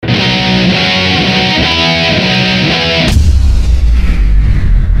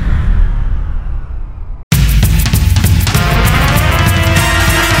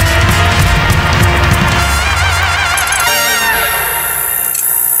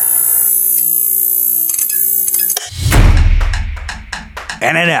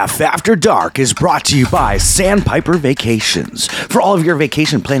NNF After Dark is brought to you by Sandpiper Vacations. For all of your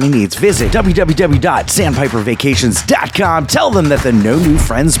vacation planning needs, visit www.sandpipervacations.com. Tell them that the No New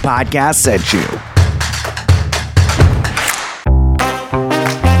Friends podcast sent you.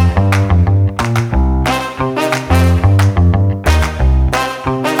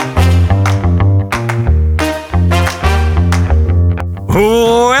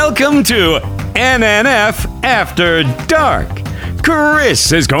 Welcome to NNF After Dark.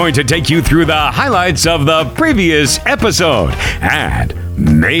 Chris is going to take you through the highlights of the previous episode and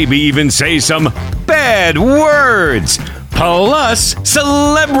maybe even say some bad words, plus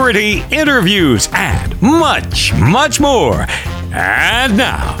celebrity interviews and much, much more. And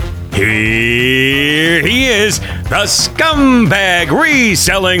now, here he is, the scumbag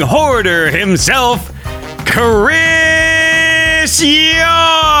reselling hoarder himself, Chris Yob.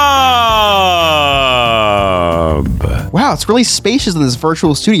 Wow, it's really spacious in this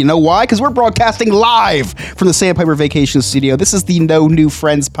virtual studio. You know why? Because we're broadcasting live from the Sandpiper Vacation Studio. This is the No New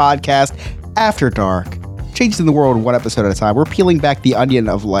Friends podcast, After Dark. Changing the world one episode at a time. We're peeling back the onion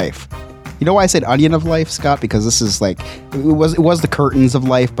of life. You know why I said onion of life, Scott? Because this is like, it was the curtains of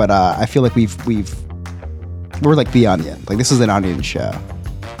life, but I feel like we're like the onion. Like, this is an onion show.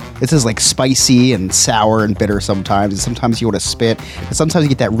 This is like spicy and sour and bitter sometimes, and sometimes you want to spit, and sometimes you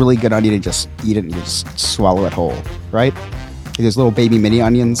get that really good onion and just eat it and you just swallow it whole, right? Like there's little baby mini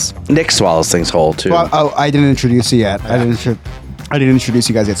onions. Nick swallows things whole too. Well, I didn't introduce you yet. I didn't introduce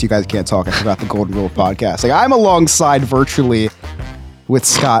you guys yet, so you guys can't talk. I forgot the Golden Rule podcast. Like, I'm alongside virtually with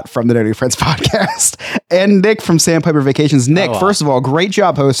Scott from the No New Friends podcast and Nick from Sandpiper Vacations. Nick, first of all, great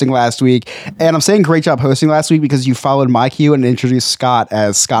job hosting last week. And I'm saying great job hosting last week because you followed my cue and introduced Scott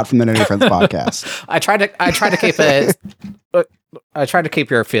as Scott from the No New Friends podcast. I tried to keep it. I tried to keep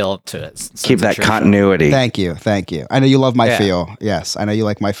your feel to it. Keep that continuity. Thank you. I know you love my feel. Yes, I know you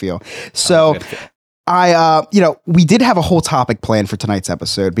like my feel. So we did have a whole topic planned for tonight's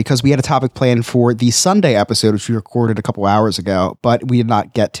episode because we had a topic planned for the Sunday episode, which we recorded a couple hours ago, but we did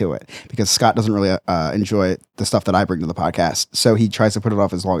not get to it because Scott doesn't really enjoy the stuff that I bring to the podcast. So he tries to put it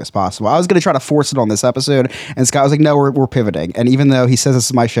off as long as possible. I was going to try to force it on this episode, and Scott was like, no, we're pivoting. And even though he says this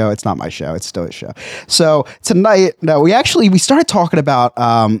is my show, it's not my show. It's still his show. So tonight, we started talking about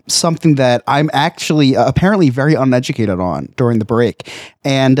something that I'm actually apparently very uneducated on during the break.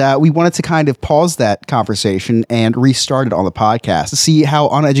 And we wanted to kind of pause that conversation and restart it on the podcast to see how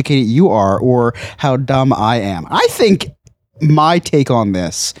uneducated you are or how dumb I am. I think my take on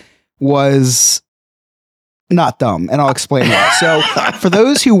this was not dumb, and I'll explain why. So, for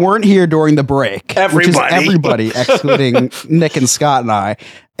those who weren't here during the break, which is everybody, excluding Nick and Scott and I,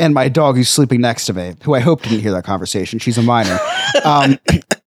 and my dog who's sleeping next to me, who I hope didn't hear that conversation. She's a minor,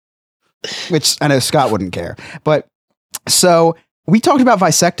 which I know Scott wouldn't care. But so we talked about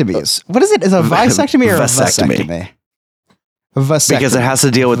vasectomies. What is it? Is it a vasectomy or a vasectomy? Because it has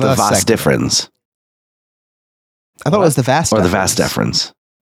to deal with the vas deferens. I thought it was the vas or the vas deferens.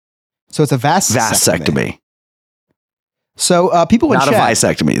 So it's a vasectomy. So people in chat, not a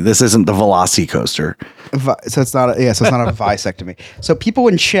vasectomy. This isn't the Velocicoaster. So it's not a vasectomy. So people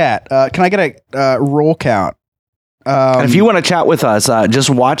in chat, can I get a roll count? And if you want to chat with us, just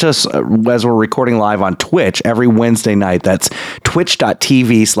watch us as we're recording live on Twitch every Wednesday night. That's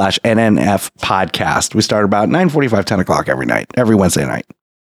twitch.tv/NNF podcast. We start about 9:45, 10 o'clock every Wednesday night.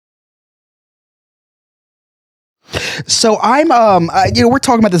 So I'm, we're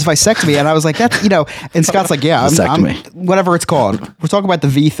talking about this vasectomy, and I was like, that's, and Scott's like, yeah, I'm whatever it's called. We're talking about the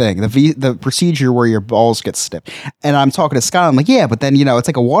V thing, the procedure where your balls get snipped. And I'm talking to Scott. I'm like, yeah, but then, it's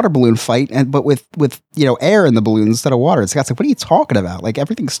like a water balloon fight, but with air in the balloon instead of water. And Scott's like, what are you talking about? Like,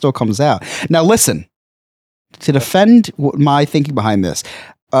 everything still comes out. Now, listen, to defend my thinking behind this,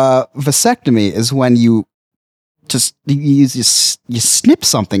 vasectomy is when you snip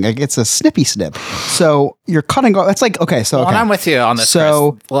something. Like, it's a snippy snip. So you're cutting off. That's like, okay. So and I'm with you on this.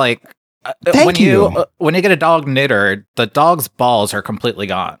 So Chris. Like when you get a dog neutered, the dog's balls are completely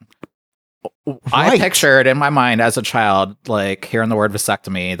gone. Right. I pictured in my mind as a child, like hearing the word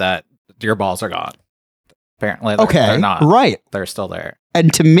vasectomy, that your balls are gone. Apparently, they're not. Right. They're still there.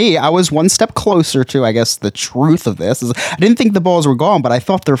 And to me, I was one step closer to, I guess, the truth of this. I didn't think the balls were gone, but I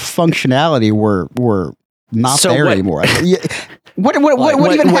thought their functionality were not there anymore. What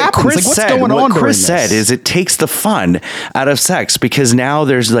even happens? Chris what's going on? What Chris said is it takes the fun out of sex because now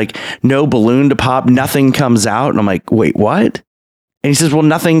there's like no balloon to pop, nothing comes out. And I'm like, wait, what? And he says, well,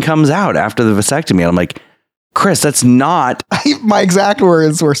 nothing comes out after the vasectomy. And I'm like, Chris, that's not my exact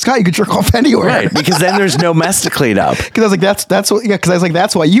words were, Scott, you could jerk off anywhere. right, because then there's no mess to clean up. Because I was like, that's what, yeah. Because I was like,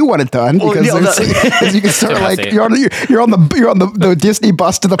 that's why you want it done. Because you can start like you're on the Disney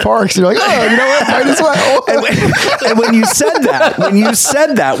bus to the parks. You're like, oh, you know what? Might as well. And when you said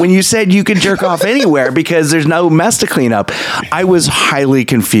that, when you said you could jerk off anywhere because there's no mess to clean up, I was highly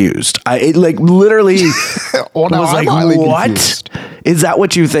confused. It like literally was like, what? Confused. Is that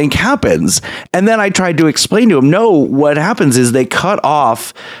what you think happens? And then I tried to explain to him, no, what happens is they cut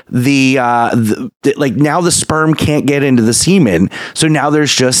off the like now the sperm can't get into the semen. So now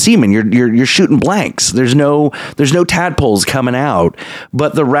there's just semen. You're shooting blanks. There's no tadpoles coming out,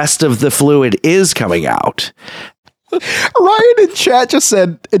 but the rest of the fluid is coming out. Ryan in chat just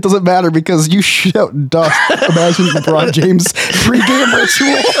said it doesn't matter because you shit out dust. Imagine LeBron James pregame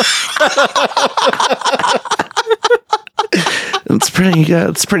ritual. It's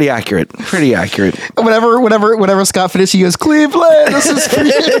pretty accurate. Pretty accurate. Whenever Scott finishes, he goes, Cleveland, this is for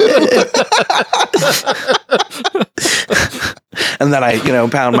you. And then I,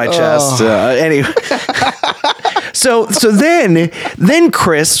 pound my chest. Anyway. So then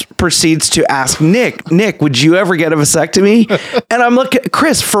Chris proceeds to ask Nick, would you ever get a vasectomy? And I'm looking,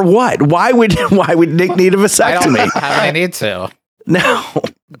 Chris, for what? Why would Nick need a vasectomy? I don't have any need to. No.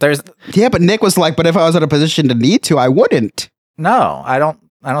 Yeah, but Nick was like, but if I was in a position to need to, I wouldn't. No, I don't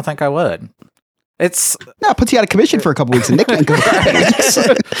think I would. It puts you out of commission for a couple weeks and Nick can't go back.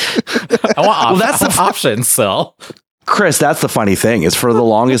 I want options still. Chris, that's the funny thing is for the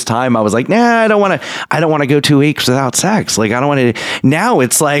longest time I was like, I don't want to go 2 weeks without sex. Like I don't want to. Now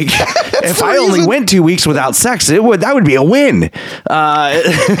it's like if I only went 2 weeks without sex, that would be a win.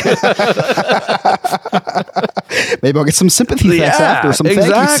 Maybe I'll get some sympathy sex after some thank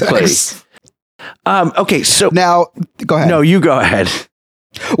you sex. Okay, so now go ahead. No, you go ahead.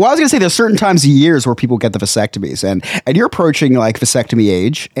 Well, I was going to say there's certain times of years where people get the vasectomies, and you're approaching like vasectomy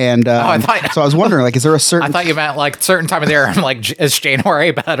age, and so I was wondering, like, is there a certain? I thought you meant like certain time of the year. I'm like, is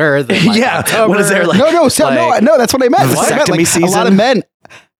January better than October? What is there? Like, no, that's what I meant. Vasectomy season. A lot of men.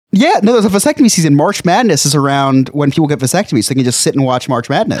 Yeah, no, there's a vasectomy season. March Madness is around when people get vasectomies, so they can just sit and watch March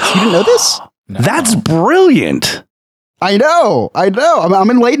Madness. You didn't know this? No. That's brilliant. I know. I'm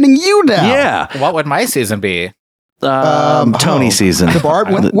enlightening you now. Yeah. What would my season be? Tony season. The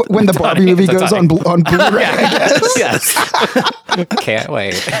when the Barbie movie goes on Blu-ray. Yes. Can't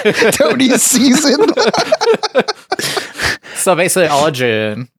wait. Tony's season. So basically all of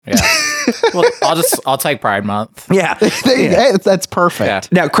June. Yeah. Well, I'll take Pride Month. Yeah. Hey, that's perfect.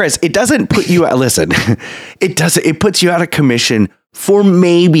 Yeah. Now, Chris, it doesn't put you listen. It puts you out of commission for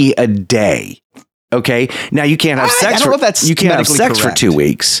maybe a day. Okay. Now you can't have sex. You can't have sex for 2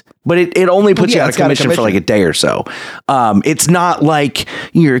 weeks, but it only puts you out of commission for like a day or so. It's not like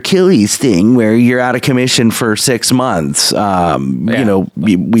your Achilles thing where you're out of commission for 6 months.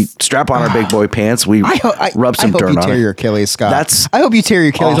 We strap on our big boy pants. We rub some dirt on it. I hope you tear your Achilles, Scott. I hope you tear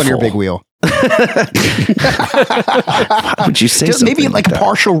your Achilles on your big wheel. Why would you say just maybe like a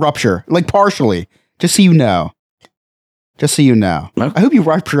partial rupture, like partially, just so you know. Okay. I hope you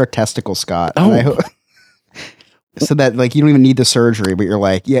rupture a testicle, Scott. Oh. So that like you don't even need the surgery, but you're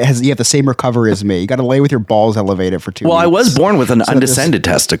like, you have the same recovery as me. You got to lay with your balls elevated for 2 weeks. Well, I was born with an undescended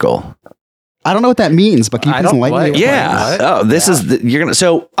testicle. I don't know what that means, but can you please enlighten me? Yeah. Oh, this is you're gonna.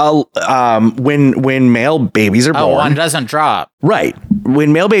 So, when male babies are born, one doesn't drop. Right.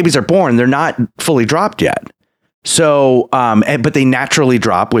 When male babies are born, they're not fully dropped yet. So, but they naturally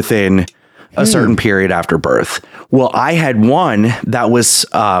drop within a certain period after birth. Well, I had one that was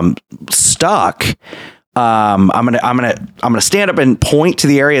stuck. I'm gonna stand up and point to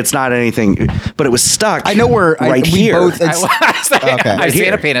the area. It's not anything, but it was stuck. I know where right here. Okay. I've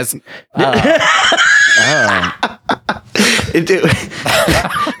seen a penis.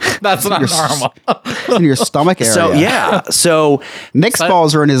 That's not normal. It's in your stomach area. So Nick's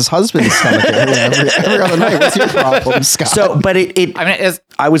balls are in his husband's stomach area every other night. What's your problem, Scott? So, but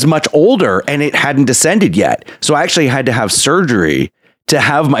I was much older and it hadn't descended yet. So I actually had to have surgery to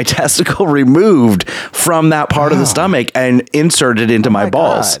have my testicle removed from that part of the stomach and inserted into my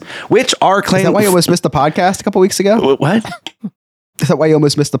balls, which are claimed. Is that why you almost missed the podcast a couple weeks ago? What? Is that why you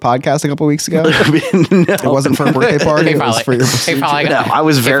almost missed the podcast a couple weeks ago? No. It wasn't for a birthday party. It was for your procedure. I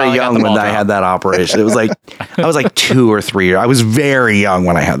was very young when I had that operation. It was like I was like 2 or 3. I was very young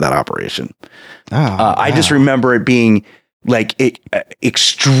when I had that operation. I just remember it being like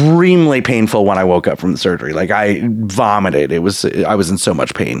extremely painful when I woke up from the surgery. Like I vomited. I was in so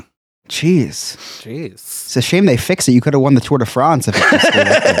much pain. Jeez. It's a shame they fixed it. You could have won the Tour de France if it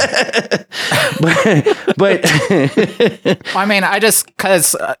was but I mean,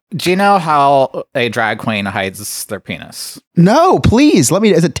 because do you know how a drag queen hides their penis? No, please.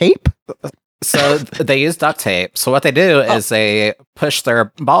 Is it tape? So they use duct tape. So what they do is they push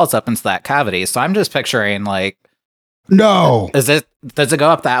their balls up into that cavity. So I'm just picturing no. Does it go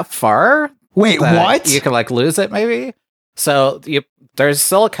up that far? Wait, what? You can lose it maybe? So there's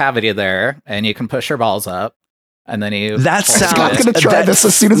still a cavity there, and you can push your balls up, and then you. That sounds. Scott's gonna try this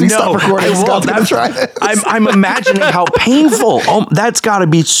as soon as we stop recording. Scott's gonna try this. I'm imagining how painful. Oh, that's got to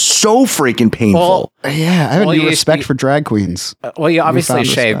be so freaking painful. Yeah, I have new respect for drag queens. You obviously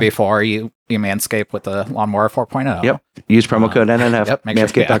shave before you manscape with the Lawnmower 4.0. Yep. Use promo code NNF. Yep.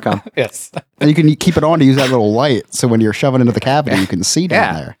 Manscape.com. Yes. And you can keep it on to use that little light, so when you're shoving into the cavity, you can see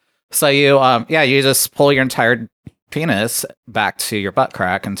down there. So you just pull your entire penis back to your butt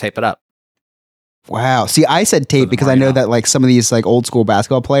crack and tape it up. Wow. See, I said tape because I know that some of these old school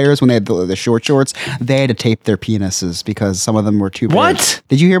basketball players, when they had the short shorts, they had to tape their penises because some of them were too big. What?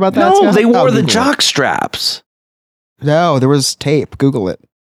 Did you hear about that? No, Scott? they wore the jock straps. No, there was tape. Google it.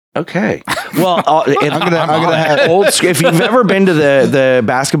 Okay. Well, I'm gonna have old. If you've ever been to the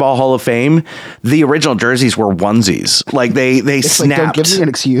Basketball Hall of Fame, the original jerseys were onesies. They snapped. Don't give me an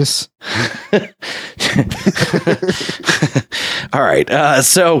excuse. All right.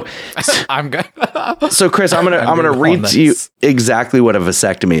 So I'm good. So Chris, I'm gonna read to you exactly what a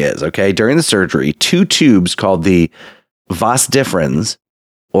vasectomy is. Okay. During the surgery, 2 tubes called the vas deferens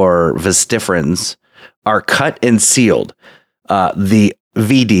or vastifrens are cut and sealed. The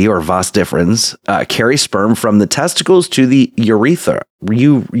VD or vas deferens carry sperm from the testicles to the urethra.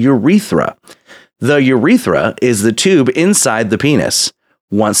 Urethra. The urethra is the tube inside the penis.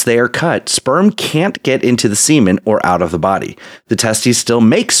 Once they are cut, sperm can't get into the semen or out of the body. The testes still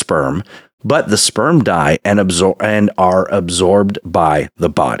make sperm, but the sperm die and are absorbed by the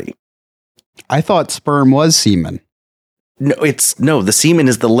body. I thought sperm was semen. No, the semen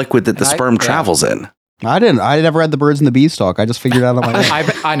is the liquid that the sperm travels in. I never read the birds and the beestalk. I just figured it out on my own.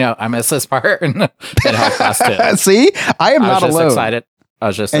 I know. I missed this part in health class too. See, I am not alone. Excited. I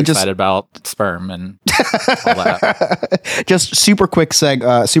was just excited about sperm and all that. Just super quick,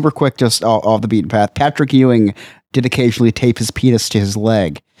 just off the beaten path. Patrick Ewing did occasionally tape his penis to his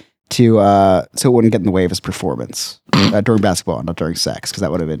leg so it wouldn't get in the way of his performance during basketball, not during sex, because that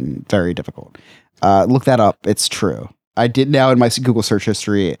would have been very difficult. Look that up. It's true. I did now in my Google search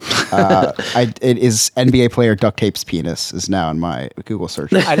history. It is NBA player duct tape's penis is now in my Google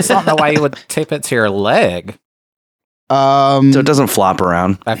search. I just don't know why you would tape it to your leg. So it doesn't flop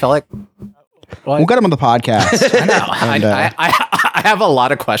around. I feel like we'll get him on the podcast. I know. And, I have a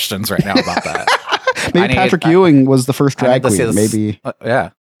lot of questions right now about that. Maybe Patrick Ewing was the first drag queen. Maybe. Yeah.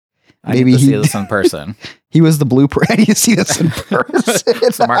 Maybe he see this in person. He was the blueprint. You see this in person.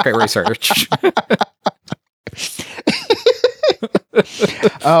 It's market research.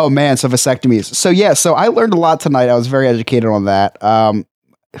 Oh man, so vasectomies. So I learned a lot tonight. I was very educated on that. And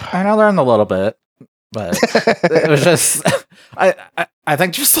I learned a little bit, but it was just I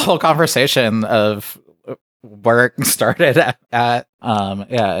think just the whole conversation of where it started at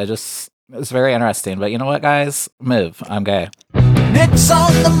it's very interesting. But you know what, guys? Move. I'm gay. Nick's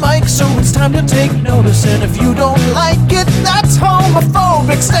on the mic, so it's time to take notice. And if you don't like it, that's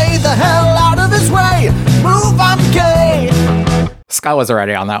homophobic. Stay the hell out of his way. Move, I'm gay. Scott was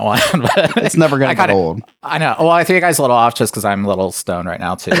already on that one. But it's never going to get old. I know. Well, I threw you guys a little off just because I'm a little stoned right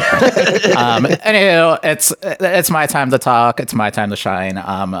now, too. Anyway, it's my time to talk. It's my time to shine.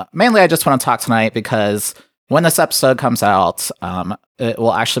 Mainly, I just want to talk tonight because when this episode comes out,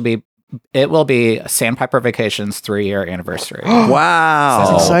 it will be Sandpiper Vacation's 3-year anniversary. Wow.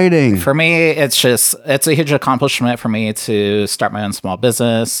 That's exciting. For me, it's a huge accomplishment for me to start my own small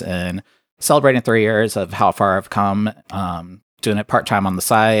business and celebrating 3 years of how far I've come, doing it part-time on the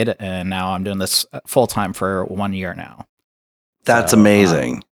side. And now I'm doing this full-time for 1 year now. That's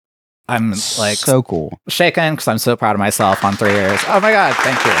amazing. I'm so cool. Shaken because I'm so proud of myself on 3 years. Oh my God.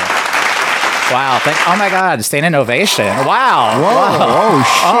 Thank you. Wow! Oh my God! Standing ovation! Wow! Whoa! Wow. Oh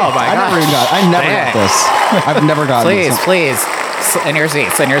shit! Oh my God! I never got this. I've never gotten this. Please. In your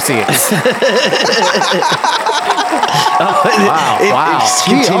seats. Wow!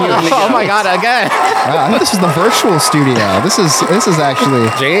 Oh my God! Again! Wow, I think this is the virtual studio. This is actually.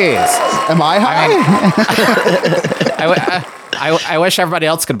 Jeez! Am I high? I wish everybody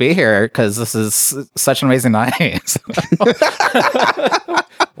else could be here because this is such an amazing night.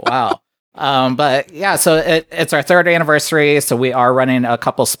 Wow. But yeah, so it's our 3rd anniversary. So we are running a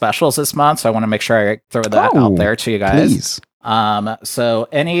couple specials this month. So I want to make sure I throw that out there to you guys. Please. So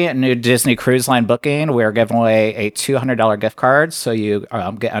any new Disney Cruise Line booking, we're giving away a $200 gift card. So you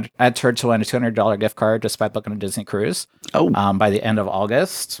get entered to win a $200 gift card just by booking a Disney cruise. By the end of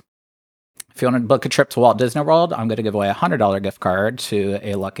August. If you want to book a trip to Walt Disney World, I'm going to give away a $100 gift card to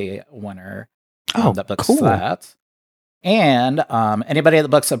a lucky winner that books that. And anybody that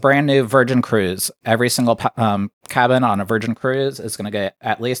books a brand new Virgin cruise, every single cabin on a Virgin cruise is going to get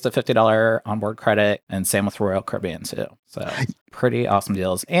at least a $50 onboard credit, and same with Royal Caribbean too. So pretty awesome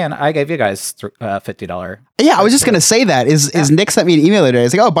deals. And I gave you guys $50. Yeah, I was just going to say that. Is Nick sent me an email today.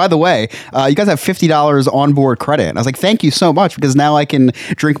 It's like, oh, by the way, you guys have $50 onboard credit. And I was like, thank you so much, because now I can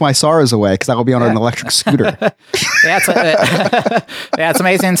drink my sorrows away because I will be on an electric scooter. It's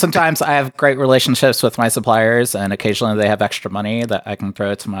amazing. Sometimes I have great relationships with my suppliers, and occasionally they have extra money that I can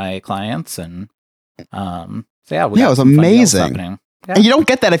throw to my clients. And it was amazing. Yeah. And you don't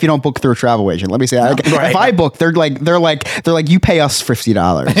get that if you don't book through a travel agent. Let me say that. If I book, they're like, you pay us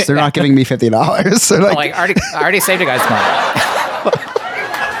 $50. They're not giving me $50. So I already saved you guys money.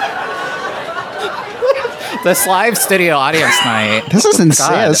 This live studio audience night. This is insane.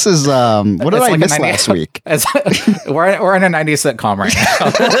 God. This is what did I miss last week? We're in a 90s sitcom right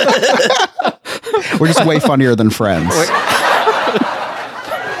now. We're just way funnier than Friends.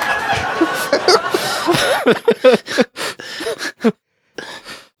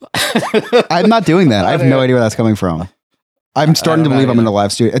 I'm not doing that. I have no idea where that's coming from. I'm starting to believe I'm in a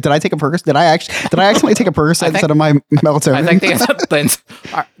live studio. Did I take a Percocet? Did I accidentally take a Percocet instead of my melatonin? I think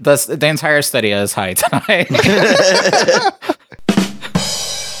the entire studio is high tonight.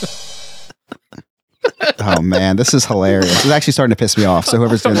 Oh man, this is hilarious. This is actually starting to piss me off. So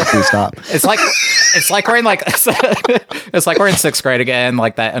whoever's doing this, please stop. It's like we're in it's like we're in 6th grade again.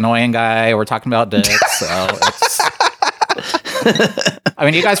 Like that annoying guy. We're talking about dicks. So it's. I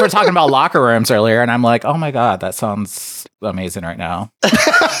mean, you guys were talking about locker rooms earlier, and I'm like, oh my God, that sounds amazing right now.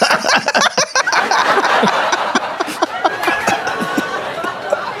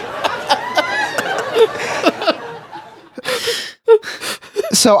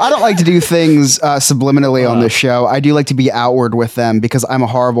 So I don't like to do things subliminally on this show. I do like to be outward with them because I'm a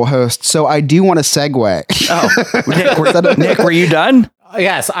horrible host. So I do want to segue. Oh, Nick, were you done?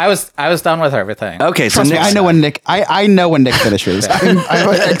 Yes, I was done with everything. Okay, so Trust me, I know when Nick. I know when Nick finishes. I'm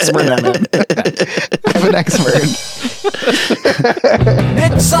an expert at it. I'm an expert.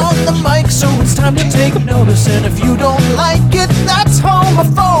 Nick's on the mic, so it's time to take notice. And if you don't like it, that's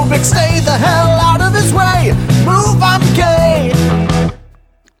homophobic. Stay the hell out of his way. Move, I'm gay.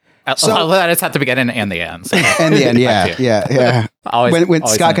 So that is at the beginning and the end. So. And the end, yeah. Always, when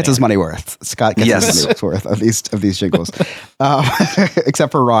Scott gets his money worth. Scott gets his money worth of these jingles.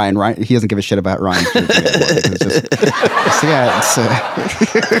 Except for Ryan. Ryan, he doesn't give a shit about Ryan.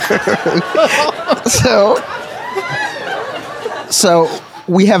 So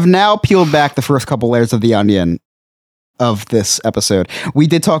we have now peeled back the first couple layers of the onion of this episode. We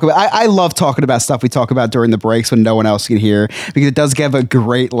did talk about, I love talking about stuff we talk about during the breaks when no one else can hear, because it does give a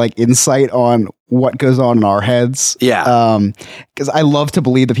great insight on what goes on in our heads. Yeah. Because I love to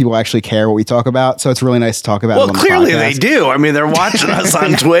believe that people actually care what we talk about. So it's really nice to talk about. Well, clearly they do. I mean, they're watching us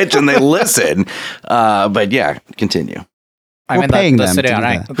on Twitch and they listen. But yeah, continue. We're paying them to do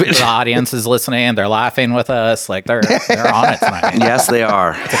that. The audience is listening. They're laughing with us. Like they're on it tonight. Yes, they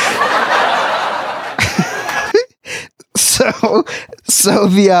are. So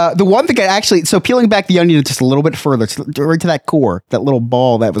the one thing peeling back the onion just a little bit further, right to that core, that little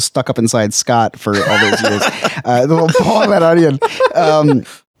ball that was stuck up inside Scott for all those years, the little ball of that onion.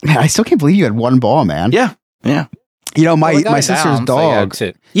 Man, I still can't believe you had one ball, man. Yeah. You know, my sister's dog.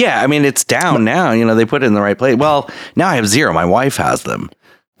 So yeah, I mean, it's down now. You know, they put it in the right place. Well, now I have 0. My wife has them.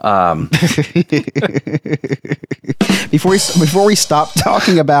 Before we stop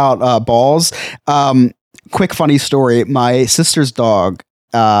talking about balls, quick funny story. My sister's dog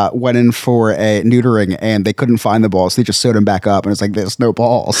went in for a neutering and they couldn't find the balls. So they just sewed him back up and it's like, there's no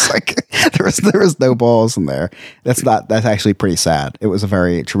balls. Like there was no balls in there. That's actually pretty sad. It was a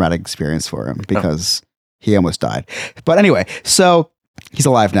very traumatic experience for him because he almost died. But anyway, so he's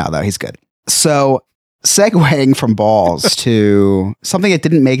alive now though. He's good. So segueing from balls to something that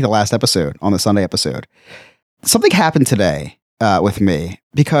didn't make the last episode on the Sunday episode. Something happened today with me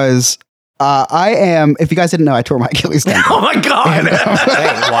because I am, if you guys didn't know, I tore my Achilles tendon. Oh my God. Wait,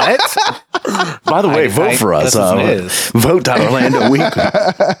 what? By the way, vote for us. Vote.Orlando Weekly.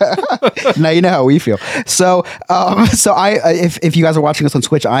 Now you know how we feel. So if you guys are watching us on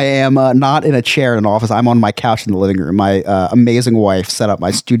Twitch, I am not in a chair in an office. I'm on my couch in the living room. My amazing wife set up my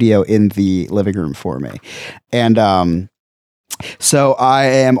studio in the living room for me. And So I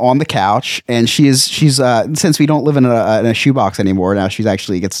am on the couch, and she's since we don't live in a shoebox anymore, now she's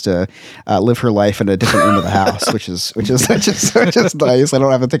actually gets to live her life in a different room of the house, which is nice. I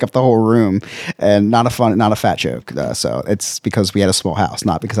don't have to take up the whole room, and not a fat joke. So it's because we had a small house,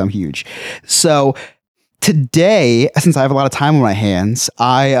 not because I'm huge. So today, since I have a lot of time on my hands,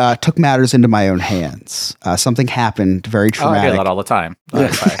 I took matters into my own hands. Something happened very traumatic. I do that all the time.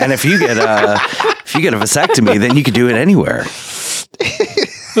 And if you get a vasectomy, then you can do it anywhere.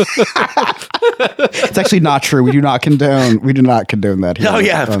 It's actually not true. We do not condone that here. Oh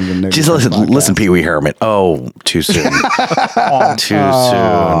yeah. Just listen, Pee Wee Herman. Oh, too soon. Too soon.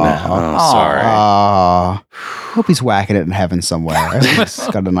 Oh, sorry. Hope he's whacking it in heaven somewhere. He's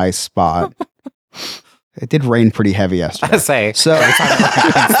got a nice spot. It did rain pretty heavy yesterday. I say. So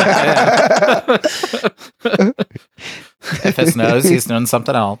if it snows, he's doing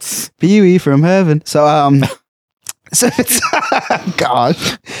something else. Pee Wee from heaven. So so it's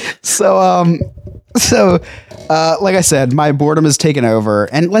gosh. So like I said, my boredom has taken over,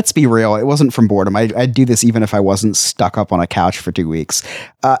 and let's be real, it wasn't from boredom. I'd do this even if I wasn't stuck up on a couch for 2 weeks.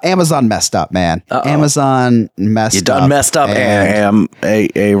 Amazon messed up, man. Uh-oh. Amazon messed up. You done messed up, Aaron.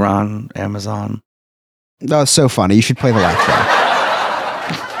 Amazon. That was so funny. You should play the laugh track.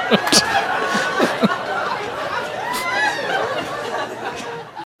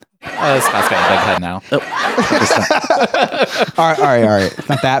 Scott's got a big head now. All right.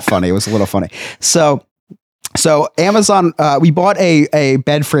 Not that funny. It was a little funny. So Amazon, we bought a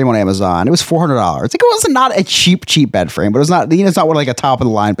bed frame on Amazon. It was $400. Like, it wasn't not a cheap bed frame, but it was not, it's not like a top of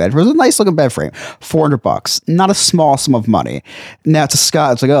the line bed. It was a nice looking bed frame. $400. Not a small sum of money. Now to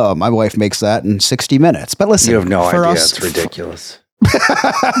Scott, it's like, oh, my wife makes that in 60 minutes. But listen, you have no idea. Us, it's ridiculous.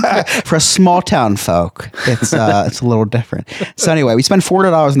 For a small town folk, it's a little different. So anyway, we spent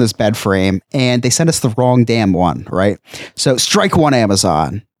 $400 on this bed frame, and they sent us the wrong damn one, right? So strike one,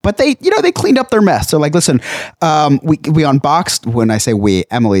 Amazon. But they cleaned up their mess. They're like, listen, we unboxed. When I say we,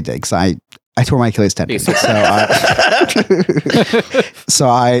 Emily did, because I tore my Achilles tendon.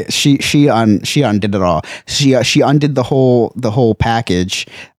 So she undid it all. She undid the whole package.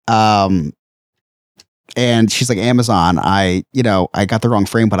 And she's like, Amazon, I got the wrong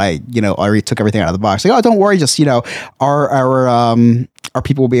frame, but I already took everything out of the box. Like, oh, don't worry, just, our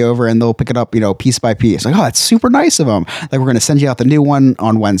people will be over and they'll pick it up, piece by piece. Like, oh, that's super nice of them. Like, we're going to send you out the new one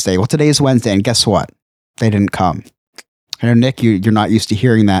on Wednesday. Well, today's Wednesday, and guess what? They didn't come. I know, Nick, you're not used to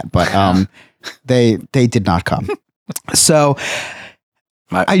hearing that, but they did not come. So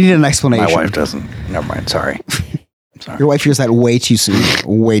I need an explanation. My wife doesn't. Never mind. Sorry. Your wife hears that way too soon,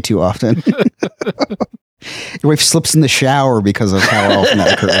 way too often. Your wife slips in the shower because of how often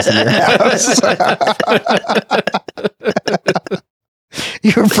that occurs in your house.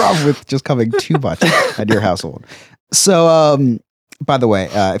 You have a problem with just coming too much at your household. So, by the way,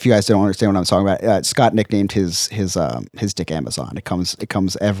 if you guys don't understand what I'm talking about, Scott nicknamed his dick Amazon. It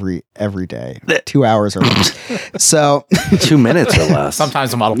comes every day, 2 hours or less. So 2 minutes or less.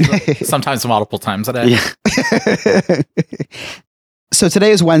 Sometimes multiple times a day. Yeah. So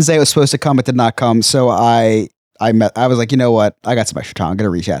today is Wednesday. It was supposed to come. It did not come. So I was like, you know what? I got some extra time. I'm going to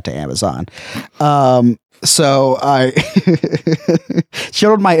reach out to Amazon. So I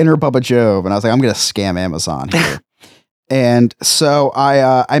showed my inner Bubba Job, and I was like, I'm going to scam Amazon here. And so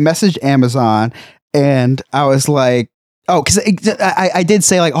I messaged Amazon, and I was like, oh, because I did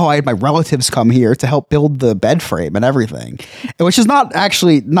say like, oh, I had my relatives come here to help build the bed frame and everything, which is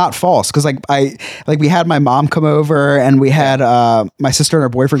not false, because we had my mom come over, and we had my sister and her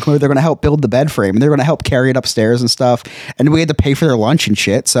boyfriend come over. They're going to help build the bed frame, and they're going to help carry it upstairs and stuff, and we had to pay for their lunch and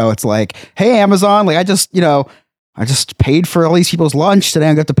shit. So it's like, hey, Amazon, like I just paid for all these people's lunch today.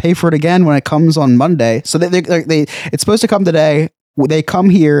 I'm going to have to pay for it again when it comes on Monday. So it's supposed to come today. They come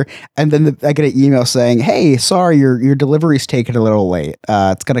here, and then I get an email saying, hey, sorry, your delivery's taking a little late.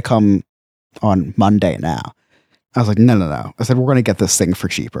 It's going to come on Monday now. I was like, no. I said, we're going to get this thing for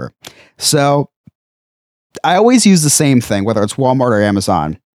cheaper. So I always use the same thing, whether it's Walmart or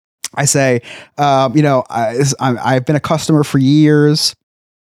Amazon. I say, I've been a customer for years.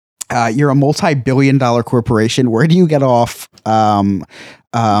 You're a multi-billion-dollar corporation. Where do you get off,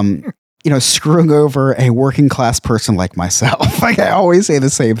 screwing over a working class person like myself? Like, I always say the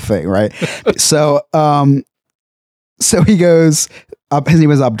same thing, right? So he goes, his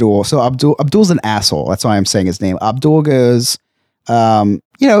name is Abdul. So Abdul's an asshole. That's why I'm saying his name. Abdul goes,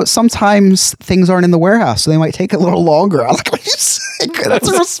 sometimes things aren't in the warehouse, so they might take a little longer. I was like, what are you saying? That's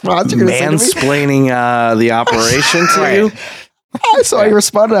a response. Mansplaining the operation to you. So I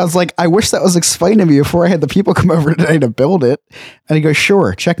responded, I was like, I wish that was explained to me before I had the people come over today to build it. And he goes,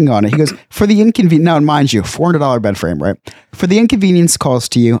 sure, checking on it. He goes, for the inconvenience, now mind you, $400 bed frame, right? For the inconvenience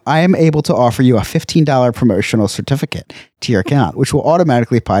caused to you, I am able to offer you a $15 promotional certificate to your account, which will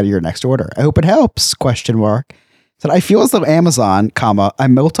automatically apply to your next order. I hope it helps, ? Said, I feel as though Amazon, a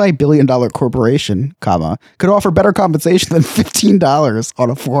multi-billion-dollar corporation, could offer better compensation than $15 on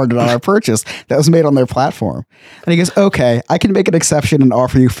a $400 purchase that was made on their platform. And he goes, okay, I can make an exception and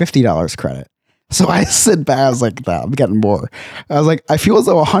offer you $50 credit. So I sit back, I was like, nah, I'm getting more. I was like, I feel as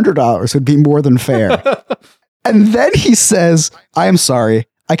though $100 would be more than fair. And then he says, I am sorry,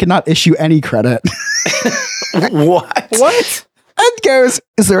 I cannot issue any credit. What? And goes,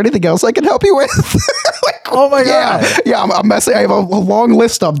 is there anything else I can help you with? Like, oh my God. Yeah, I'm messing. I have a long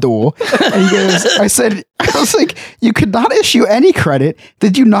list, Abdul. And he goes, I was like, you could not issue any credit.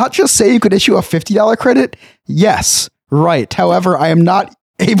 Did you not just say you could issue a $50 credit? Yes. Right. However, I am not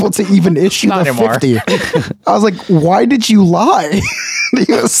able to even issue the anymore. 50. I was like, why did you lie?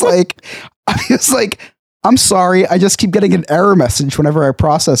 He was like, I'm sorry, I just keep getting an error message whenever I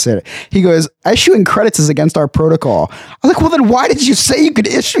process it. He goes, issuing credits is against our protocol. I was like, well, then why did you say you could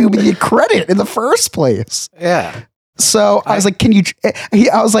issue me a credit in the first place? Yeah. So I was like, can you,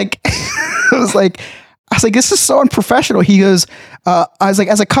 I was like, this is so unprofessional. He goes, I was like,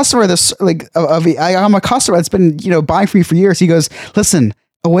 as a customer, I'm a customer that's been, buying from you for years. He goes, listen,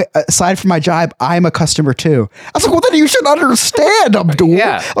 aside from my job, I'm a customer too. I was like, well, then you should understand, Abdul.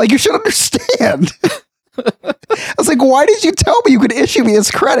 Yeah. Like, you should understand. I was like, why did you tell me you could issue me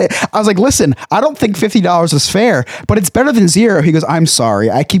this credit? I was like, listen, I don't think $50 is fair, but it's better than zero. He goes, I'm sorry,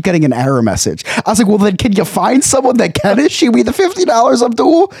 I keep getting an error message. I was like, well, then can you find someone that can issue me the $50,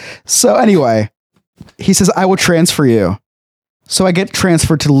 Abdul? So anyway, he says, I will transfer you. So I get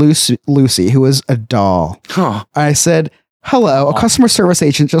transferred to Lucy, who is a doll. Huh. I said, hello, a customer service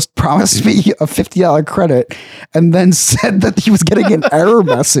agent just promised me a $50 credit and then said that he was getting an error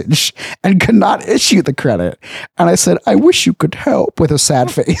message and could not issue the credit. And I said, I wish you could help, with a sad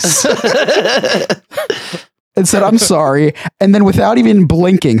face. And said, I'm sorry. And then without even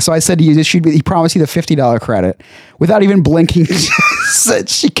blinking, so I said he promised you the $50 credit. Without even blinking,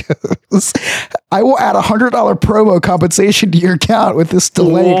 she goes, I will add $100 promo compensation to your account with this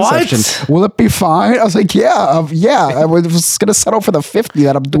delay exception. Will it be fine? I was like, yeah. I was going to settle for the 50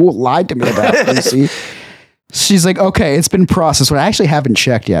 that Abdul lied to me about. Lucy. She's like, okay, it's been processed. But I actually haven't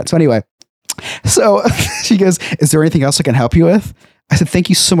checked yet. So anyway, so she goes, is there anything else I can help you with? I said, thank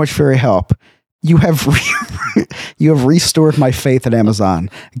you so much for your help. You have restored my faith in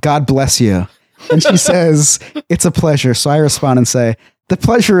Amazon. God bless you. And she says, it's a pleasure. So I respond and say, the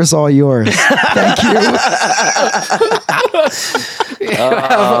pleasure is all yours. Thank you.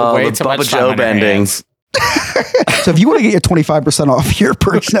 Way too much Joe bendings. So if you want to get your 25% off your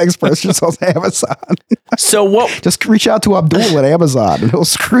next purchase on Amazon, so what? Just reach out to Abdul at Amazon and he'll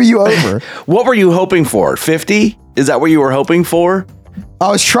screw you over. What were you hoping for? 50? Is that what you were hoping for?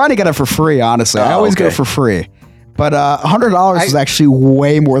 I was trying to get it for free, honestly. I always go for free. But $100 is actually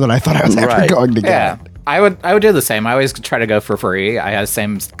way more than I thought I was ever going to get. Yeah. I would do the same. I always try to go for free. I had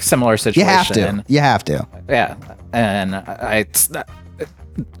the similar situation. You have to. Yeah. And I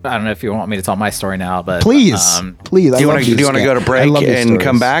don't know if you want me to tell my story now, but please. Do you want to go to break and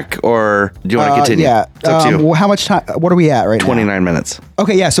come back, or do you want to continue? Yeah. It's up to you. Well, how much time? What are we at right 29 minutes.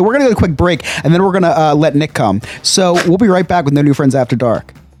 Okay, yeah. So we're gonna go to a quick break, and then we're gonna let Nick come. So we'll be right back with No New Friends After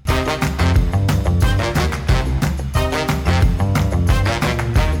Dark.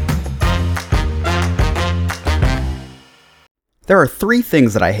 There are 3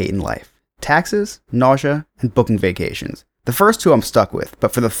 things that I hate in life: taxes, nausea, and booking vacations. The first 2 I'm stuck with,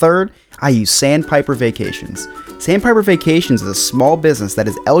 but for the third, I use Sandpiper Vacations. Sandpiper Vacations is a small business that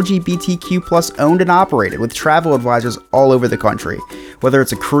is LGBTQ+ owned and operated with travel advisors all over the country. Whether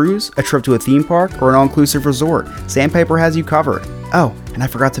it's a cruise, a trip to a theme park, or an all-inclusive resort, Sandpiper has you covered. Oh, and I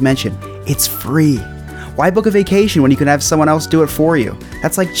forgot to mention, it's free. Why book a vacation when you can have someone else do it for you?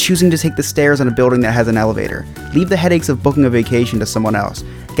 That's like choosing to take the stairs in a building that has an elevator. Leave the headaches of booking a vacation to someone else.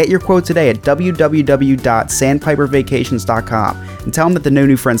 Get your quote today at www.sandpipervacations.com and tell them that the No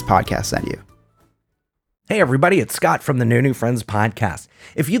New Friends podcast sent you. Hey everybody, it's Scott from the No New Friends podcast.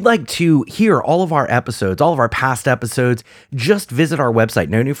 If you'd like to hear all of our episodes, all of our past episodes, just visit our website,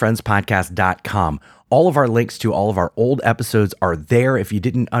 nonewfriendspodcast.com. All of our links to all of our old episodes are there. If you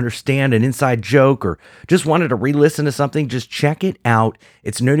didn't understand an inside joke or just wanted to re-listen to something, just check it out.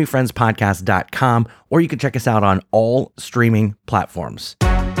 It's nonewfriendspodcast.com, or you can check us out on all streaming platforms.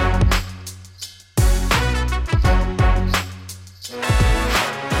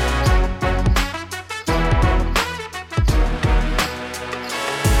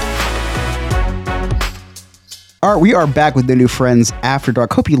 All right, we are back with the New Friends After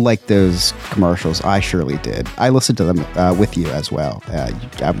Dark. Hope you liked those commercials. I surely did. I listened to them with you as well.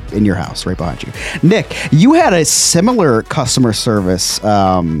 I'm in your house, right behind you. Nick, you had a similar customer service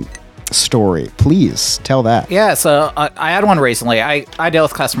story. Please tell that. Yeah, so I had one recently. I deal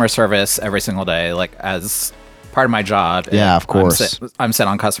with customer service every single day, like as part of my job. Yeah, of course. I'm set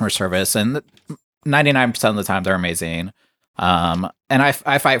on customer service, and 99% of the time they're amazing. And I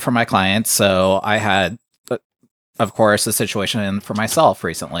fight for my clients, so I had, of course, a situation for myself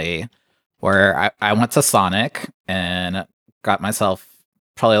recently where I went to Sonic and got myself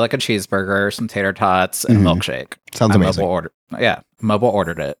probably like a cheeseburger, some tater tots, and a milkshake. Sounds amazing. Mobile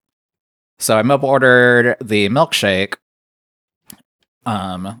ordered it. So I mobile ordered the milkshake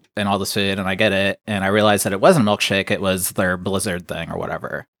and all this food, and I get it, and I realized that it wasn't a milkshake, it was their Blizzard thing or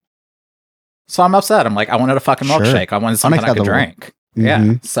whatever. So I'm upset. I'm like, I wanted a fucking milkshake. I wanted something I could drink.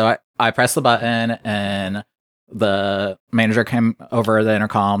 Yeah. So I pressed the button, and the manager came over the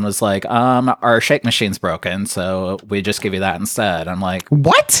intercom and was like, our shake machine's broken, so we just give you that instead. I'm like,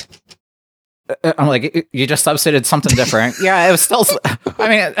 what? I'm like, you just substituted something different. Yeah, it was still, I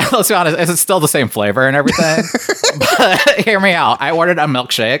mean, let's be honest, it's still the same flavor and everything. But hear me out. I ordered a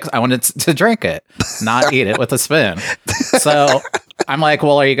milkshake. I wanted to drink it, not eat it with a spoon. So I'm like,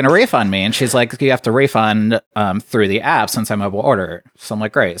 well, are you going to refund me? And she's like, you have to refund through the app since I mobile order. So I'm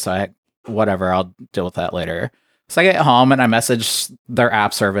like, great. So whatever, I'll deal with that later. So I get home and I message their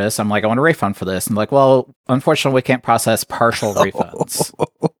app service. I'm like, I want a refund for this. And they're like, well, unfortunately, we can't process partial refunds.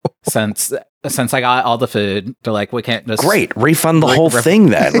 Since I got all the food, they're like, we can't just refund the whole thing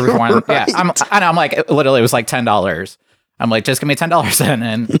then. Yeah, I'm like, literally, it was like $10. I'm like, just give me $10 in,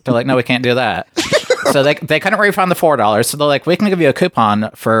 and they're like, no, we can't do that. So they couldn't refund the $4. So they're like, we can give you a coupon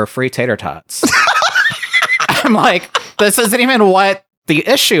for free tater tots. I'm like, this isn't even what the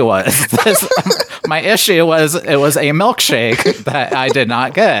issue was. My issue was it was a milkshake that I did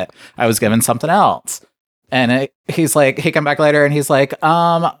not get. I was given something else. And he's like, he came back later and he's like,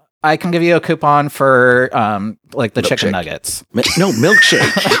 I can give you a coupon for like the chicken nuggets. No,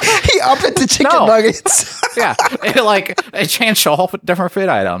 milkshake. He upped it to chicken nuggets. Yeah. It changed a whole different food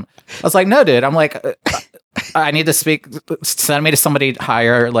item. I was like, no, dude. I'm like, I need to send me to somebody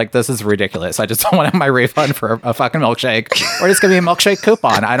higher. Like, this is ridiculous. I just don't want my refund for a fucking milkshake. Or just give me a milkshake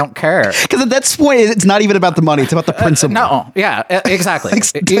coupon. I don't care. Because at that point, it's not even about the money. It's about the principle. No. Yeah, exactly.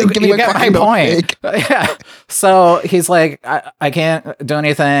 You get my point. Yeah. So he's like, I can't do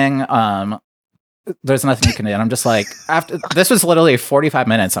anything. There's nothing you can do. And I'm just like, this was literally 45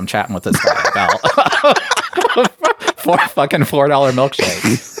 minutes I'm chatting with this guy about fucking $4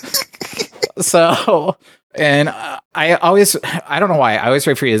 milkshake. So, and I don't know why, I always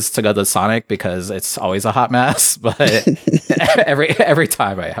refuse to go to Sonic because it's always a hot mess, but every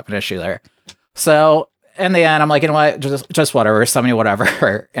time I have an issue there. So in the end, I'm like, you know what, just whatever, send me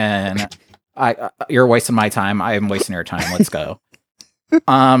whatever. And you're wasting my time. I am wasting your time. Let's go.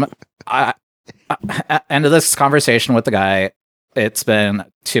 End of this conversation with the guy. It's been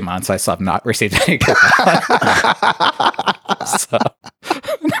 2 months. I still have not received any coupon. So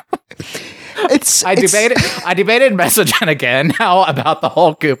I debated messaging again now about the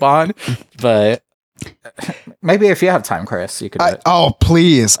whole coupon, but maybe if you have time, Chris, you could. Oh,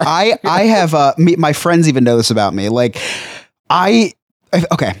 please! I have my friends even know this about me. Like a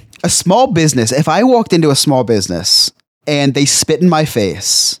small business. If I walked into a small business and they spit in my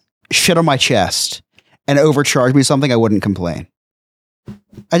face, shit on my chest, and overcharged me something, I wouldn't complain.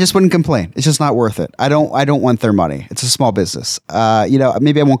 I just wouldn't complain. It's just not worth it. I don't want their money. It's a small business.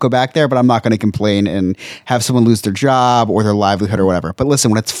 Maybe I won't go back there, but I'm not going to complain and have someone lose their job or their livelihood or whatever. But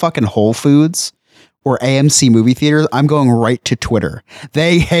listen, when it's fucking Whole Foods or AMC movie theaters, I'm going right to Twitter.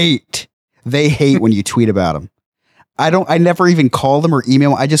 They hate when you tweet about them. I never even call them or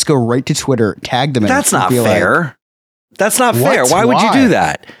email them. I just go right to Twitter, tag them. That's not fair. That's not fair. Why would you do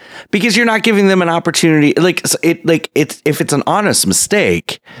that? Because you're not giving them an opportunity. If it's an honest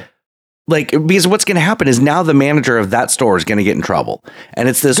mistake, because what's going to happen is now the manager of that store is going to get in trouble, and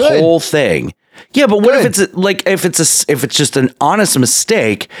it's this whole thing. Yeah, but what if it's just an honest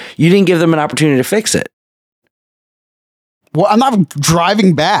mistake? You didn't give them an opportunity to fix it. Well, I'm not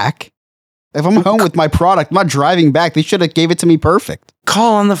driving back. If I'm home with my product, I'm not driving back. They should have gave it to me perfect.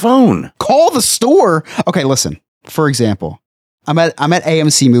 Call on the phone. Call the store. Okay, listen. For example, I'm at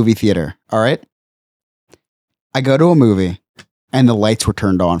AMC movie theater. All right. I go to a movie and the lights were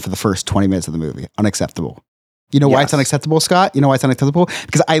turned on for the first 20 minutes of the movie. Unacceptable. You know why it's unacceptable, Scott? You know why it's unacceptable?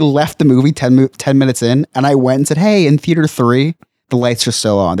 Because I left the movie 10 minutes in and I went and said, hey, in theater 3, the lights are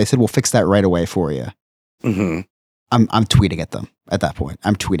still on. They said, we'll fix that right away for you. Mm-hmm. I'm tweeting at them at that point.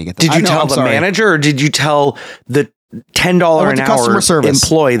 I'm tweeting at them. Did you tell the manager, or did you tell the $10 an hour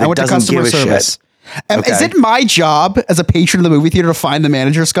employee that doesn't give a shit? Okay. Is it my job as a patron of the movie theater to find the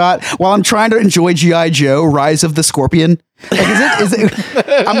manager, Scott, while I'm trying to enjoy G.I. Joe, Rise of the Scorpion? Like, is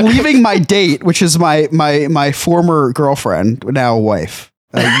it I'm leaving my date, which is my former girlfriend, now wife.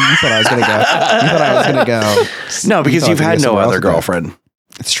 You thought I was going to go. You thought I was going to go. No, because you've had no other girlfriend.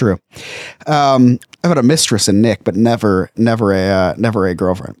 It's true. I've had a mistress in Nick, but never a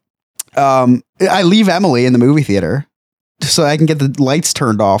girlfriend. I leave Emily in the movie theater so I can get the lights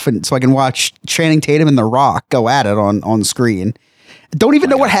turned off and so I can watch Channing Tatum and The Rock go at it on screen. Don't even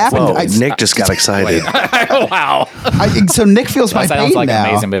know what happened. Whoa, Nick just got excited. Wow. So Nick feels my pain now. Sounds like an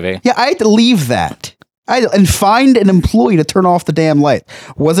amazing movie. Yeah, I had to leave that. And find an employee to turn off the damn light.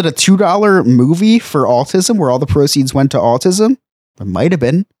 Was it a $2 movie for autism where all the proceeds went to autism? It might have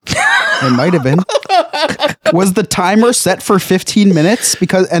been. It might have been. Was the timer set for 15 minutes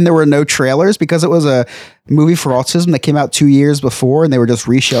and there were no trailers because it was a movie for autism that came out 2 years before and they were just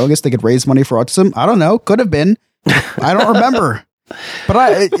re-showing us so they could raise money for autism? I don't know. Could have been. I don't remember.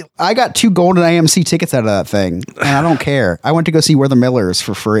 But I got 2 golden AMC tickets out of that thing and I don't care. I went to go see We're the Millers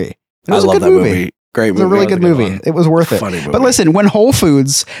for free. It was a good movie. Great movie. It was a really good movie. It was worth it. Funny movie. But listen, when Whole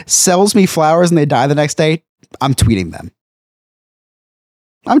Foods sells me flowers and they die the next day, I'm tweeting them.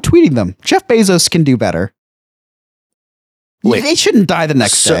 Jeff Bezos can do better. Wait, they shouldn't die the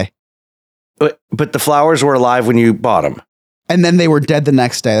next day. But the flowers were alive when you bought them. And then they were dead the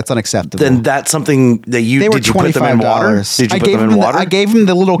next day. That's unacceptable. Then that's something that did you put them in water? Did you put them in water? I gave them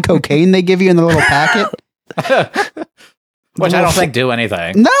the little cocaine they give you in the little packet. Which I don't think do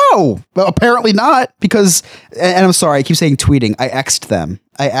anything. No, but apparently not because, and I'm sorry, I keep saying tweeting. I X'd them.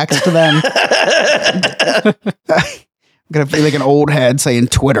 I'm going to be like an old head saying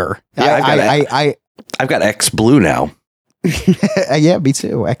Twitter. Yeah, I've got X Blue now. Yeah, me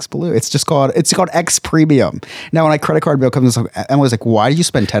too. X Blue. It's called X Premium. Now, when my credit card bill comes, Emily's like, "Why did you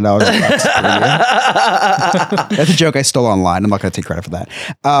spend $10 on X Premium?" That's a joke I stole online. I'm not going to take credit for that.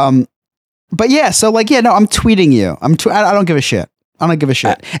 But yeah, so like, no, I'm tweeting you. I don't give a shit. I don't give a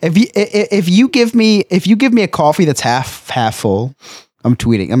shit. If you give me a coffee that's half full, I'm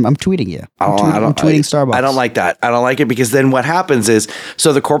tweeting. I'm tweeting you. I'm tweeting Starbucks. I don't like that. I don't like it because then what happens is,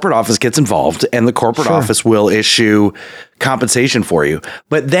 so the corporate office gets involved and the corporate office will issue compensation for you.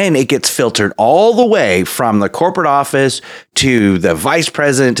 But then it gets filtered all the way from the corporate office to the vice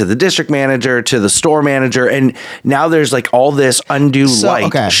president, to the district manager, to the store manager. And now there's like all this undue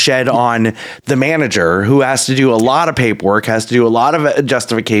light shed on the manager who has to do a lot of paperwork, has to do a lot of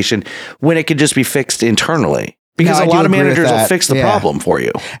justification when it could just be fixed internally. Because a lot of managers will fix the problem for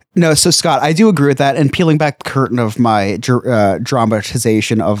you. No, so Scott, I do agree with that. And peeling back the curtain of my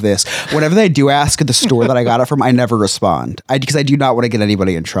dramatization of this, whenever they do ask at the store that I got it from, I never respond because I do not want to get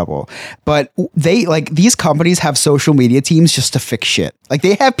anybody in trouble. But these companies have social media teams just to fix shit. Like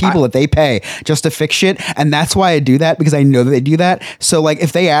they have people that they pay just to fix shit. And that's why I do that because I know that they do that. So like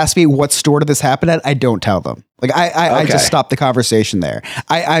if they ask me what store did this happen at, I don't tell them. Like I just stop the conversation there.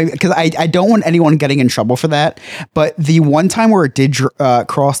 Because I don't want anyone getting in trouble for that. But the one time where it did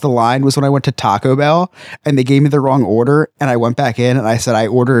cross the line was when I went to Taco Bell and they gave me the wrong order and I went back in and I said I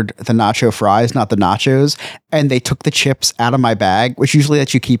ordered the nacho fries, not the nachos, and they took the chips out of my bag, which usually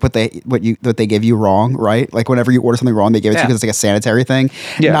lets you keep what they give you wrong, right? Like whenever you order something wrong, they give it to you because it's like a sanitary thing.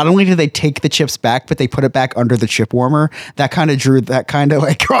 Yeah. Not only did they take the chips back, but they put it back under the chip warmer. That kind of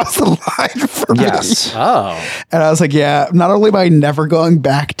like crossed the line for me. Yes. Oh. And I was like, yeah, not only am I never going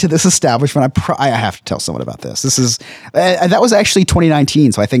back to this establishment, I have to tell someone about this. This is, that was actually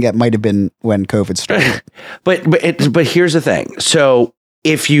 2019. So I think it might have been when COVID started. But here's the thing. So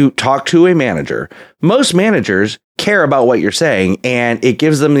if you talk to a manager, most managers care about what you're saying and it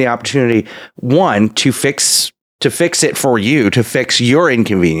gives them the opportunity, one, to fix it for you, to fix your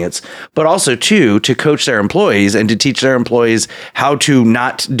inconvenience, but also two, to coach their employees and to teach their employees how to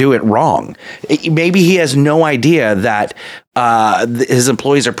not do it wrong. Maybe he has no idea that his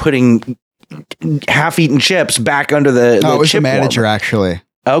employees are putting half-eaten chips back under the it was chip the manager, warmer. Actually.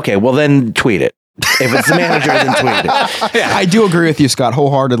 Okay, well then tweet it. If it's the manager, then tweet it. Yeah. I do agree with you, Scott,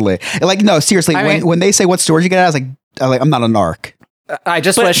 wholeheartedly. Like, no, seriously, when they say what stores you get at, I was like, I'm not a narc. I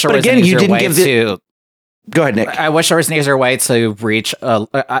just wish there was an easier way to... Go ahead, Nick. I wish there was an easier way to reach...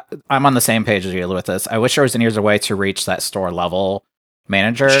 I'm on the same page as you with this. I wish there was an easier way to reach that store level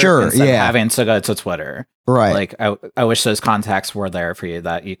manager. Sure, instead of having to go to Twitter. Right. Like, I wish those contacts were there for you,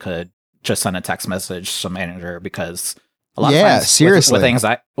 that you could just send a text message to the manager, because... A lot of times seriously.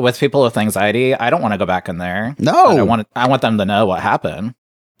 With people with anxiety, I don't want to go back in there. No, I want them to know what happened.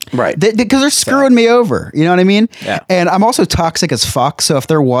 Right. Because they're screwing me over. You know what I mean? Yeah. And I'm also toxic as fuck. So if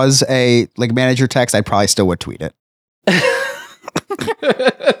there was a like manager text, I probably still would tweet it.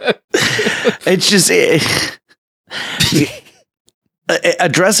 It's just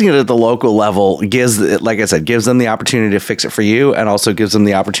addressing it at the local level gives, like I said, gives them the opportunity to fix it for you, and also gives them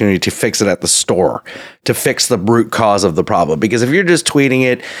the opportunity to fix it at the store, to fix the root cause of the problem. Because if you're just tweeting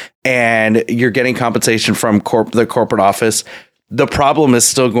it and you're getting compensation from the corporate office, the problem is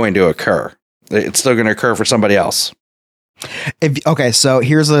still going to occur. It's still going to occur for somebody else. Okay, so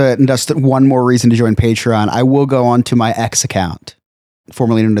here's just one more reason to join Patreon. I will go on to my X account,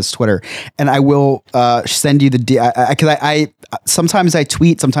 formerly known as Twitter, and I will send you the because I sometimes I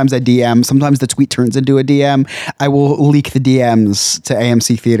tweet, sometimes I DM, sometimes the tweet turns into a DM. I will leak the DMs to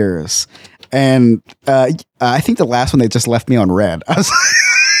AMC theaters, and I think the last one they just left me on red.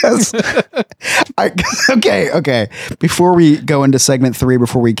 Okay. Before we go into segment 3,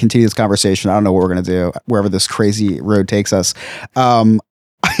 before we continue this conversation, I don't know what we're gonna do wherever this crazy road takes us. I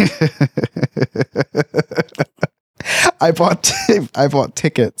bought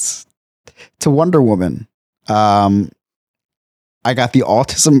tickets to Wonder Woman. I got the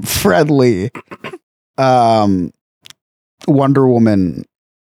autism friendly Wonder Woman.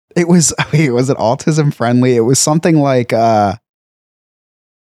 Was it autism friendly? It was something like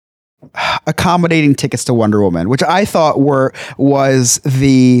accommodating tickets to Wonder Woman, which I thought was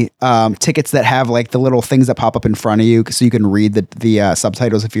the tickets that have like the little things that pop up in front of you so you can read the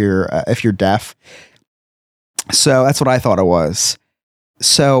subtitles if you're deaf. So that's what I thought it was.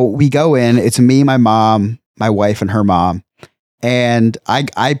 So we go in, it's me, my mom, my wife, and her mom. And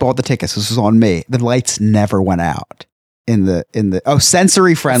I bought the tickets. This was on me. The lights never went out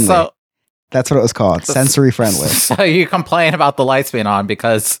sensory friendly. So, that's what it was called. Sensory friendly. So you complain about the lights being on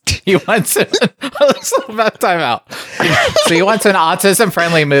because you went to time out. So you went to an autism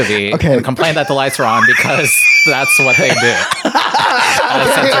friendly movie and complained that the lights were on because that's what they do.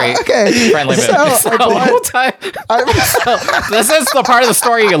 Sensory friendly movie. So this is the part of the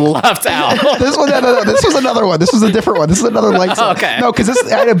story you left out. This was another one. This was a different one. This is another light. Okay. No, because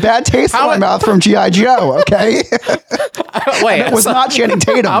I had a bad taste in my mouth from G.I. Joe. Okay. Wait, it was not Channing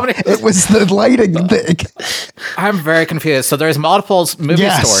Tatum. It was the lighting thing. I'm very confused. So there's multiple movie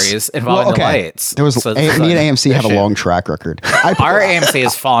stories involving the lights. There was me and AMC have a long track record. Our AMC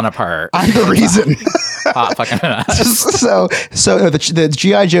is falling apart. I'm the reason. So the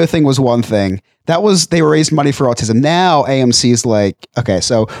G.I. Joe thing was one thing. They raised money for autism. Now AMC's like, okay,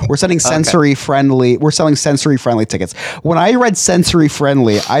 so we're selling sensory friendly. We're selling sensory friendly tickets. When I read sensory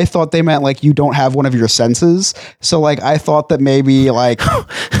friendly, I thought they meant like you don't have one of your senses. So like I thought that maybe like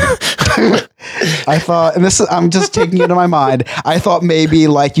I thought, and I'm just taking it into my mind. I thought maybe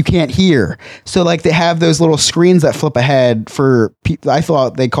like you can't hear. So like they have those little screens that flip ahead for people. I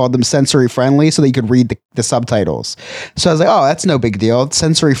thought they called them sensory friendly so that you could read the subtitles. So I was like, oh, that's no big deal. It's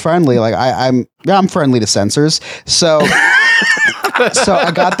sensory friendly. Like I'm friendly to sensors. So so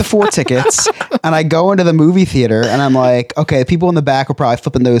I got the 4 tickets and I go into the movie theater and I'm like, okay, people in the back are probably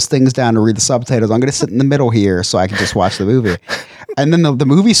flipping those things down to read the subtitles. I'm going to sit in the middle here so I can just watch the movie. And then the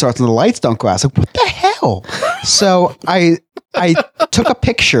movie starts and the lights don't go out. I was like, what the hell? So I took a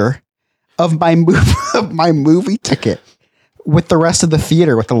picture of my movie ticket with the rest of the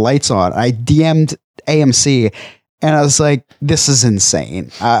theater with the lights on. I DM'd AMC and I was like, this is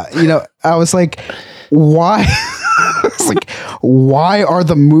insane. I was like, why? I was like, why are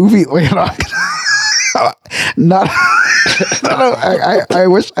the movie? I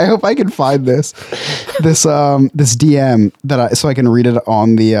hope I can find this DM so I can read it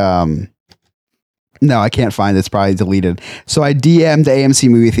on the. No, I can't find it. It's probably deleted. So I DM'd AMC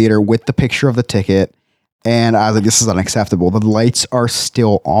movie theater with the picture of the ticket. And I was like, this is unacceptable. The lights are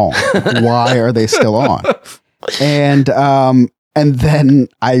still on. Why are they still on? And then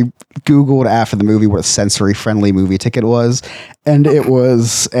I Googled after the movie what a sensory friendly movie ticket was. And it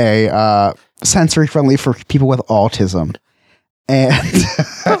was a sensory friendly for people with autism. And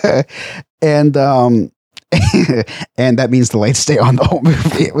and that means the lights stay on the whole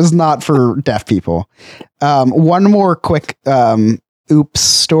movie. It was not for deaf people. One more quick oops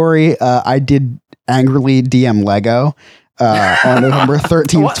story. I did angrily DM Lego on November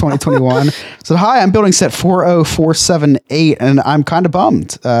 13th, 2021. So, hi, I'm building set 40478, and I'm kind of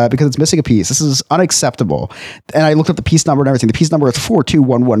bummed because it's missing a piece. This is unacceptable. And I looked up the piece number and everything. The piece number is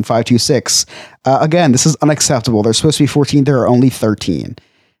 4211526. Again, this is unacceptable. There's supposed to be 14. There are only 13.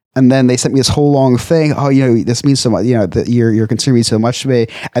 And then they sent me this whole long thing. Oh, this means so much. That you're considering me so much to me.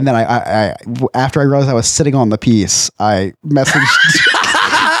 And then I after I realized I was sitting on the piece, I messaged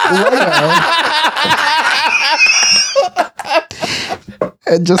Lego.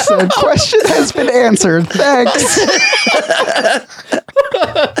 and just said, question has been answered. Thanks.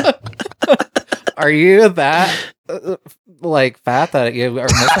 Are you that fat that you are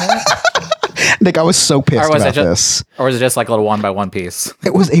missing it? Nick, I was so pissed about this. Or was it just like a little 1x1 piece?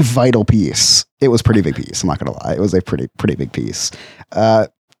 It was a vital piece. It was a pretty big piece. I'm not gonna lie. It was a pretty big piece.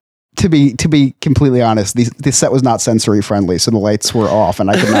 To be completely honest, this set was not sensory friendly, so the lights were off, and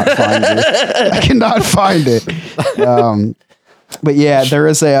I could not find it. I cannot find it. But yeah, there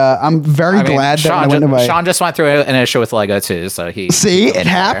is a. I'm very glad that Sean just went through an issue with Lego too, so it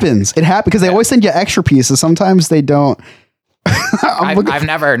happens. It happens because they always send you extra pieces. Sometimes they don't. I've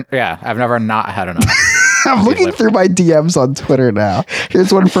never not had enough. I'm looking through my DMs on Twitter now.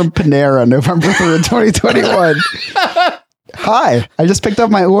 Here's one from Panera, November 3rd, 2021. Hi, I just picked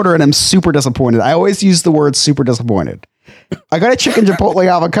up my order and I'm super disappointed. I always use the word super disappointed. I got a chicken chipotle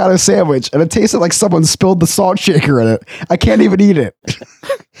avocado sandwich and it tasted like someone spilled the salt shaker in it. I can't even eat it.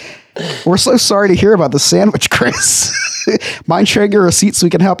 We're so sorry to hear about the sandwich, Chris. Mind sharing your receipt so we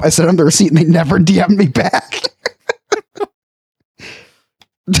can help. I sent them the receipt and they never DM'd me back.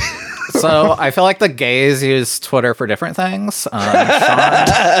 So I feel like the gays use Twitter for different things.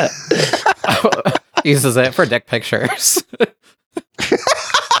 Sean uses it for dick pictures.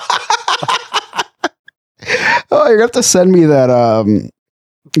 Oh, you're gonna have to send me that.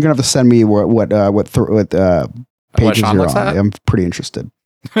 You're gonna have to send me what pages you're on. I'm pretty interested.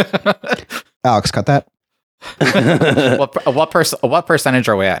 Alex, cut that. What percentage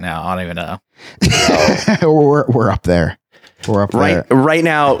are we at now? I don't even know. We're up there. We're up there. Right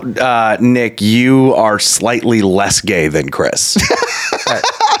now, Nick, you are slightly less gay than Chris.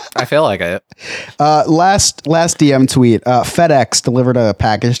 I feel like it. Last DM tweet, FedEx delivered a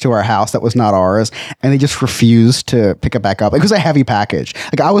package to our house that was not ours, and they just refused to pick it back up. It was a heavy package.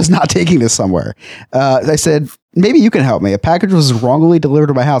 Like, I was not taking this somewhere. I said, maybe you can help me. A package was wrongly delivered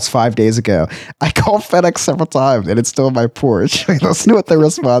to my house 5 days ago. I called FedEx several times, and it's still on my porch. Listen to what their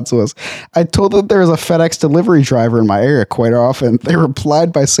response was. I told them there was a FedEx delivery driver in my area quite often. They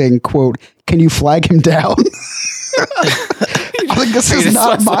replied by saying, quote, can you flag him down? Like, this is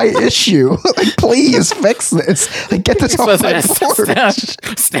not my issue. Like, please fix this. Like, get this off my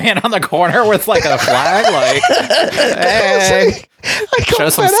porch. Stand on the corner with like a flag, like, hey, show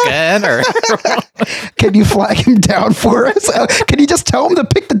some skin, or can you flag him down for us? Can you just tell him to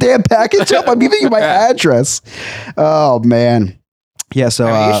pick the damn package up? I'm giving you my address. Oh man. Yeah, so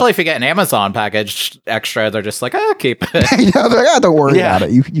usually if you get an Amazon package extra, they're just like, keep it. They're like, don't worry about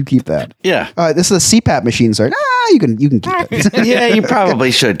it. You keep that. Yeah. This is a CPAP machine, sir. You can keep it. Yeah, you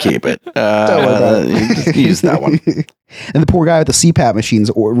probably should keep it. Use that one. And the poor guy with the CPAP machines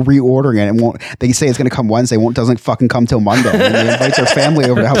reordering it and won't. They say it's going to come Wednesday. Doesn't fucking come till Monday. And they invite their family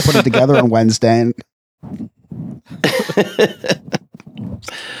over to help put it together on Wednesday.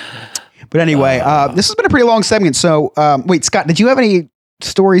 But anyway, this has been a pretty long segment. So, wait, Scott, did you have any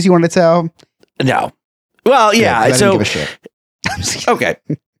stories you wanted to tell? No. Well, yeah. I didn't give a shit. Okay.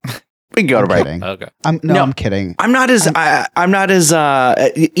 We can go to break. Okay. I'm kidding. I'm not as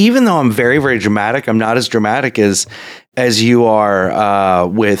even though I'm very, very dramatic, I'm not as dramatic as you are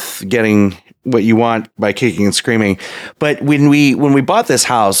with getting what you want by kicking and screaming. But when we bought this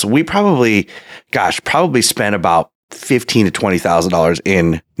house, we probably spent about $15,000 to $20,000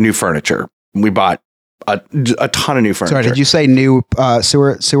 in new furniture. We bought a ton of new furniture. Sorry, did you say new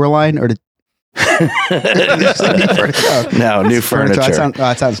sewer line or did? New furniture. No, new furniture.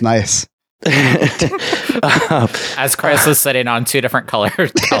 That sounds nice. As Chris is sitting on two different colored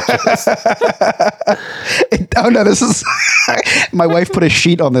couches. Oh no, this is my wife put a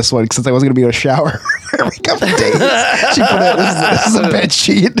sheet on this one since I wasn't going to be able to shower for every couple of days. She put this is a bed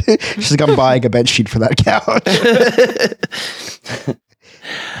sheet. She's like, I'm buying a bed sheet for that couch.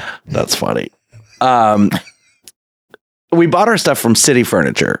 That's funny. We bought our stuff from City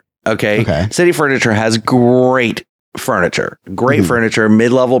Furniture. Okay. City Furniture has great furniture, furniture,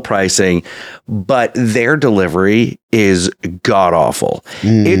 mid-level pricing, but their delivery is god awful.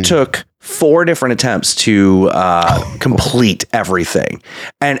 It took 4 different attempts to complete everything,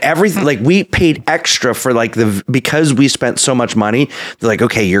 and everything, like, we paid extra for because we spent so much money. They're like,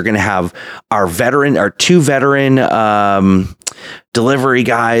 okay, you're going to have our 2 veteran delivery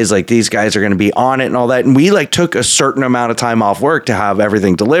guys, like, these guys are going to be on it and all that. And we took a certain amount of time off work to have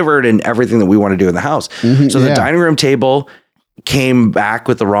everything delivered and everything that we want to do in the house. So the dining room table came back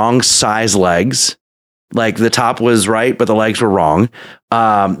with the wrong size legs. Like, the top was right, but the legs were wrong.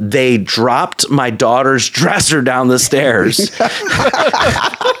 They dropped my daughter's dresser down the stairs.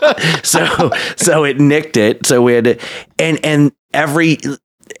 so it nicked it. So we had to, and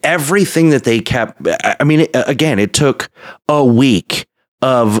everything that they kept, I mean, again, it took a week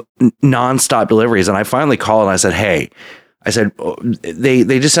of nonstop deliveries. And I finally called and I said, hey,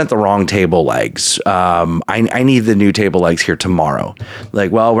 they just sent the wrong table legs. I need the new table legs here tomorrow.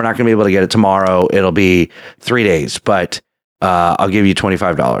 Like, well, we're not going to be able to get it tomorrow. It'll be 3 days, but I'll give you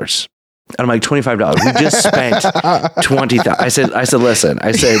 $25. And I'm like, $25. We just spent $20,000. I said, listen.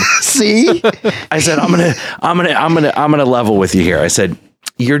 I said, see. I said, I'm gonna level with you here. I said,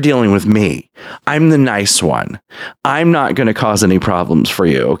 you're dealing with me. I'm the nice one. I'm not going to cause any problems for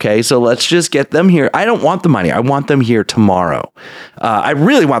you. Okay. So let's just get them here. I don't want the money. I want them here tomorrow. I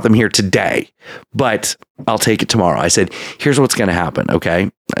really want them here today, but I'll take it tomorrow. I said, here's what's going to happen. Okay.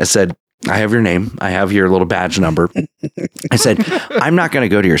 I said, I have your name. I have your little badge number. I said, I'm not going to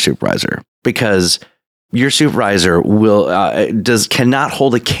go to your supervisor because your supervisor cannot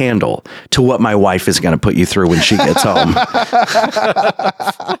hold a candle to what my wife is going to put you through when she gets home.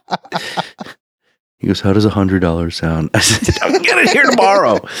 He goes, how does $100 sound? I said, I'm getting here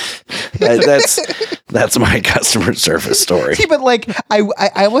tomorrow. That's my customer service story. See, but like, I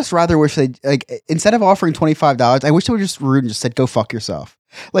almost rather wish they, like, instead of offering $25, I wish they would just rude and just said, go fuck yourself.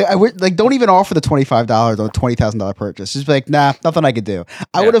 Like, I would, like, don't even offer the $25 on a $20,000 purchase. Just be like, nah, nothing I could do.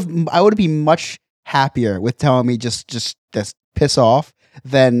 I would be much happier with telling me just piss off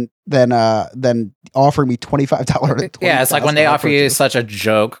than offering me $25. Yeah, it's like when they offer you such a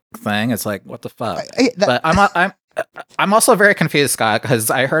joke thing. It's like, what the fuck? But I'm also very confused, Scott, because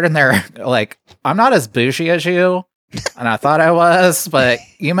I heard in there, like, I'm not as bougie as you, and I thought I was, but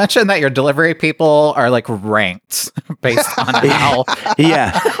you mentioned that your delivery people are like ranked based on how.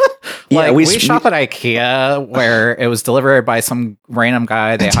 Yeah. Like, yeah, we shop at IKEA where it was delivered by some random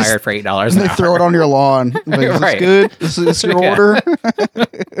guy they hired for $8 an hour. They throw it on your lawn. Like, is this good? Is this your order?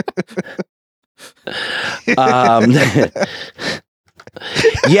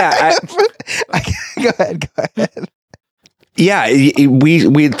 Yeah. Go ahead. Yeah,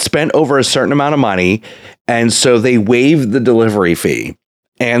 we'd spent over a certain amount of money, and so they waived the delivery fee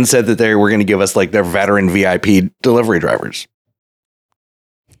and said that they were going to give us like their veteran VIP delivery drivers.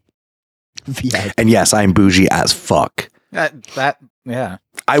 VIP. And yes, I'm bougie as fuck. Yeah.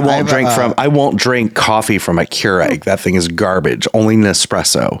 I won't drink coffee from a Keurig. That thing is garbage. Only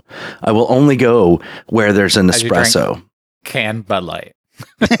Nespresso. I will only go where there's an espresso. Canned Bud Light.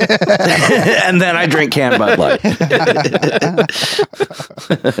 And then I drink canned Bud Light.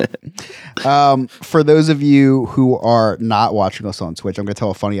 For those of you who are not watching us on Twitch, I'm going to tell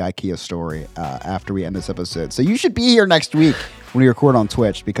a funny IKEA story after we end this episode. So you should be here next week when we record on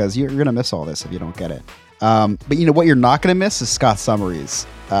Twitch because you're going to miss all this if you don't get it. But you know what you're not going to miss is Scott's summaries,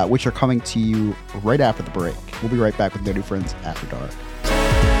 which are coming to you right after the break. We'll be right back with No New Friends After Dark.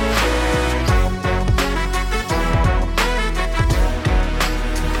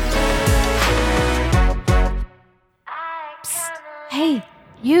 Hey,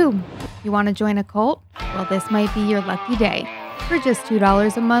 you want to join a cult? Well, this might be your lucky day. For just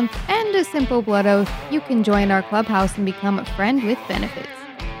 $2 a month and a simple blood oath, you can join our clubhouse and become a friend with benefits.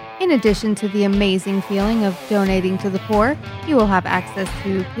 In addition to the amazing feeling of donating to the poor, you will have access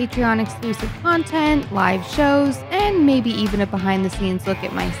to Patreon-exclusive content, live shows, and maybe even a behind-the-scenes look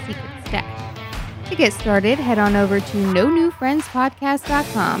at my secret stash. To get started, head on over to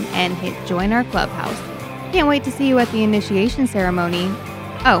NoNewFriendsPodcast.com and hit Join Our Clubhouse. Can't wait to see you at the initiation ceremony.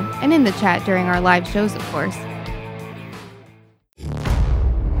 Oh, and in the chat during our live shows, of course.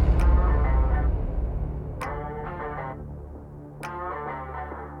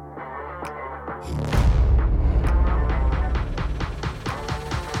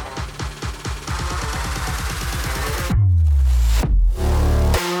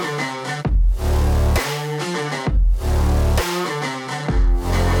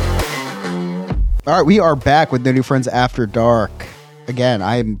 All right, we are back with No New Friends After Dark. Again,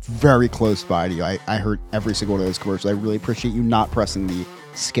 I am very close by to you. I heard every single one of those commercials. I really appreciate you not pressing the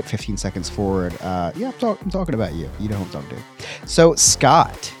skip 15 seconds forward. I'm talking about you. You know who I'm talking to. So,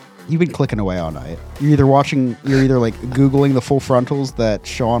 Scott, you've been clicking away all night. You're either like Googling the full frontals that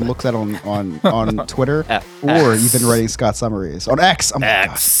Sean looks at on Twitter, or you've been writing Scott summaries on X. Oh my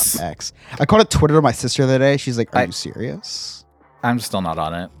gosh, on X. I called it Twitter to my sister the other day. She's like, "Are you serious?" I'm still not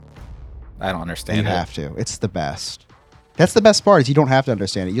on it. I don't understand it. You have to. It's the best. That's the best part is you don't have to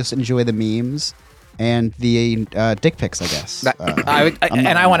understand it. You just enjoy the memes and the dick pics, I guess.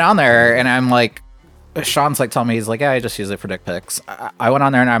 I went on there and I'm like, Sean's like telling me, he's like, yeah, I just use it for dick pics. I went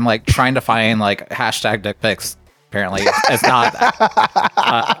on there and I'm like trying to find like hashtag dick pics. Apparently it's not that's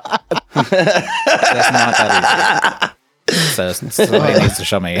not that easy. So somebody needs to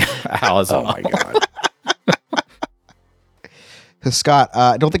show me how is it. Oh my God. Scott,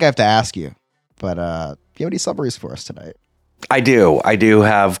 I don't think I have to ask you, but do you have any summaries for us tonight? I do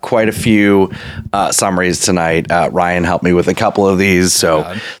have quite a few summaries tonight. Ryan helped me with a couple of these, so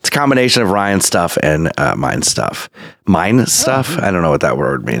it's a combination of Ryan's stuff and mine stuff. Mine stuff? I don't know what that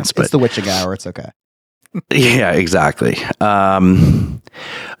word means, but it's the witching hour. It's okay. Yeah, exactly.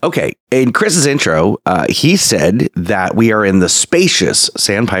 Okay, in Chris's intro, he said that we are in the spacious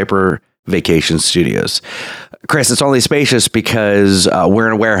Sandpiper Vacation Studios. Chris, it's only spacious because we're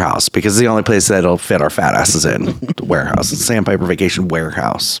in a warehouse, because it's the only place that'll fit our fat asses in. The warehouse. It's Sandpiper Vacation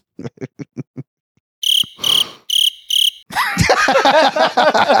Warehouse.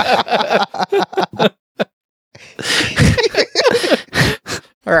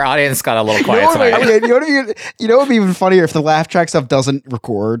 Our audience got a little quiet tonight. You know what would be even funnier if the laugh track stuff doesn't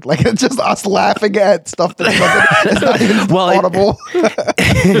record? Like, it's just us laughing at stuff that's not even audible.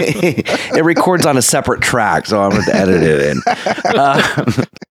 It records on a separate track, so I'm going to edit it in.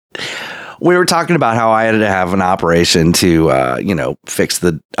 We were talking about how I had to have an operation to, fix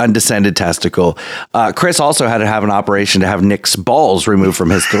the undescended testicle. Chris also had to have an operation to have Nick's balls removed from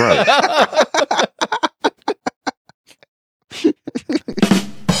his throat.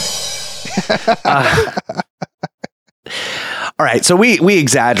 All right, so we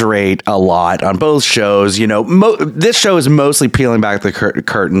exaggerate a lot on both shows. This show is mostly peeling back the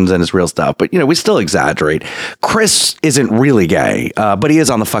curtains and it's real stuff, but we still exaggerate. Chris isn't really gay, but he is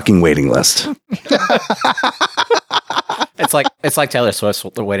on the fucking waiting list. It's like Taylor Swift's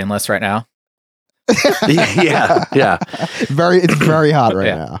the waiting list right now. Yeah. It's very hot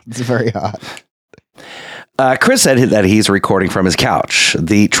right now. It's very hot. Chris said that he's recording from his couch.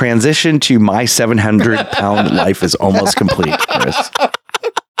 The transition to my 700-pound life is almost complete, Chris.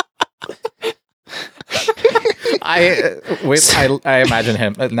 I imagine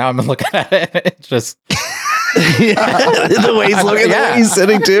him. Now I'm looking at it. It's just the way he's looking, the way he's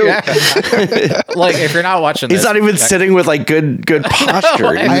sitting too. Yeah. Like, if you're not watching, he's not even sitting with like good posture.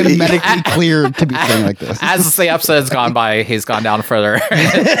 I am medically cleared to be sitting like this. As the episode's gone by, he's gone down further.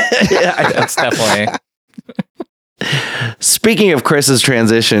 That's definitely. Speaking of Chris's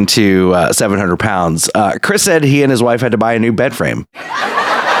transition to 700 pounds, Chris said he and his wife had to buy a new bed frame.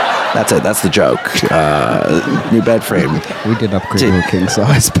 That's it. That's the joke. New bed frame. We did upgrade to a king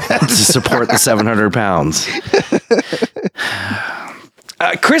size bed to support the 700 pounds.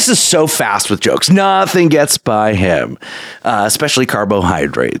 Chris is so fast with jokes. Nothing gets by him, especially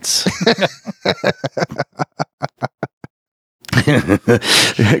carbohydrates.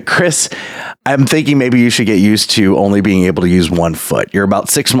 Chris, I'm thinking maybe you should get used to only being able to use one foot. You're about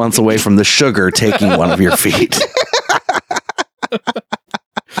 6 months away from the sugar taking one of your feet.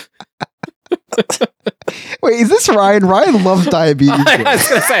 Wait, is this Ryan? Ryan loves diabetes. I was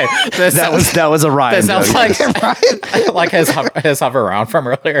gonna say that was a Ryan. That sounds like his hover around from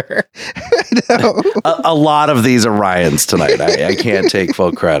earlier. A lot of these are Ryan's tonight. I can't take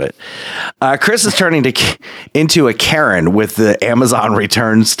full credit. Chris is turning into a Karen with the Amazon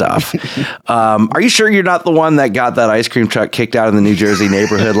return stuff. Are you sure you're not the one that got that ice cream truck kicked out of the New Jersey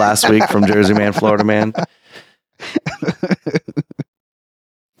neighborhood last week from Jersey Man, Florida Man?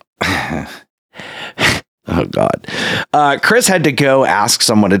 Oh, God. Chris had to go ask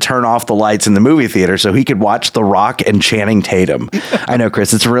someone to turn off the lights in the movie theater so he could watch The Rock and Channing Tatum. I know,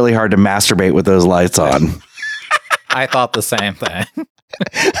 Chris, it's really hard to masturbate with those lights on. I thought the same thing.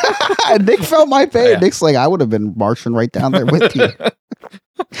 Nick felt my pain. Yeah. Nick's like, I would have been marching right down there with you.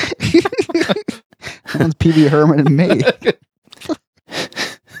 That's Pee-wee Herman and me.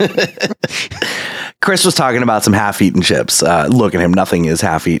 Chris was talking about some half-eaten chips. Look at him. Nothing is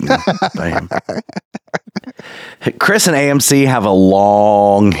half-eaten by him. Chris and AMC have a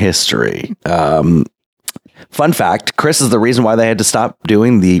long history. Fun fact, Chris is the reason why they had to stop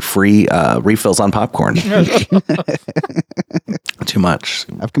doing the free refills on popcorn. Too much.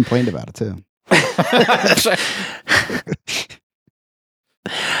 I've complained about it, too.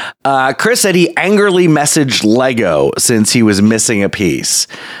 Chris said he angrily messaged Lego since he was missing a piece.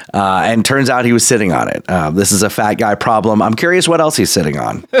 And turns out he was sitting on it. This is a fat guy problem. I'm curious what else he's sitting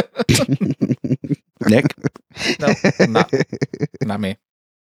on. Nick? No, not me.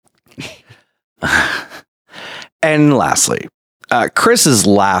 And lastly, Chris's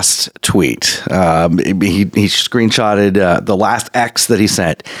last tweet. He screenshotted the last X that he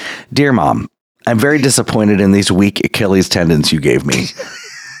sent. Dear Mom, I'm very disappointed in these weak Achilles tendons you gave me.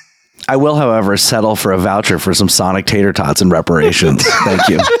 I will, however, settle for a voucher for some Sonic tater tots and reparations. Thank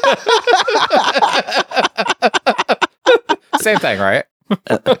you. Same thing, right?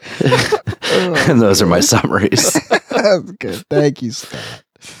 And those are my summaries. That's good. Thank you, Scott.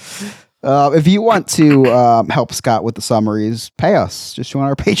 If you want to help Scott with the summaries, pay us. Just join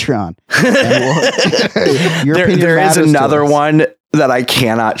our Patreon. There is another one that I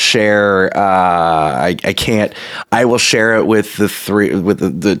cannot share. I can't. I will share it with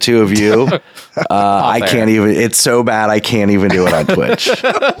the two of you. I can't even. It's so bad I can't even do it on Twitch.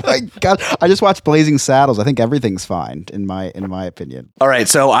 Oh my God! I just watched Blazing Saddles. I think everything's fine in my opinion. All right.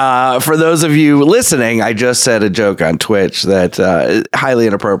 So for those of you listening, I just said a joke on Twitch that is highly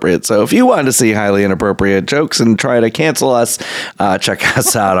inappropriate. So if you want to see highly inappropriate jokes and try to cancel us, check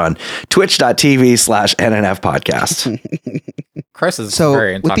us out on twitch.tv/NNF podcast. Chris is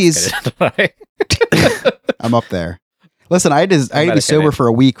very intoxicated. I'm up there. Listen, I had to be sober for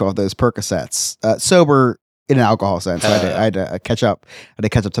a week off those Percocets. Sober in an alcohol sense. So I had to catch up. I had to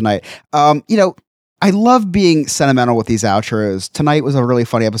catch up tonight. I love being sentimental with these outros. Tonight was a really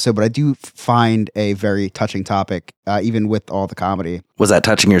funny episode, but I do find a very touching topic, even with all the comedy. Was that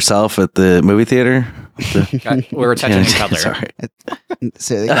touching yourself at the movie theater? We were touching each other. Sorry.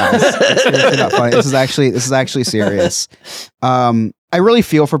 It's not funny. This is actually serious. I really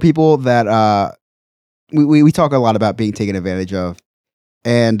feel for people that we talk a lot about being taken advantage of,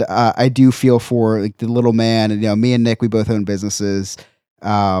 and I do feel for like the little man. And me and Nick, we both own businesses.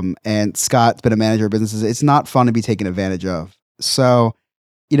 And Scott's been a manager of businesses. It's not fun to be taken advantage of. So,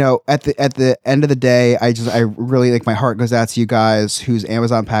 at the end of the day, I really like my heart goes out to you guys whose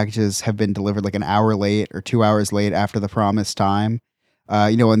Amazon packages have been delivered like an hour late or 2 hours late after the promised time.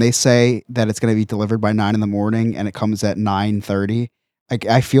 When they say that it's going to be delivered by 9 a.m. and it comes at 9:30,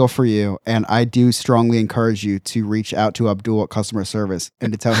 I feel for you, and I do strongly encourage you to reach out to Abdul at customer service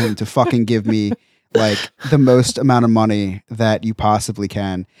and to tell him to fucking give me like the most amount of money that you possibly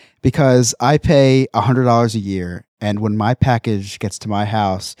can, because I pay $100 a year, and when my package gets to my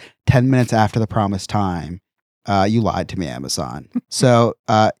house 10 minutes after the promised time, you lied to me, Amazon. So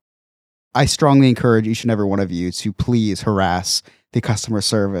I strongly encourage each and every one of you to please harass the customer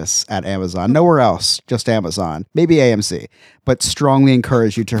service at Amazon. Nowhere else, just Amazon. Maybe AMC, but strongly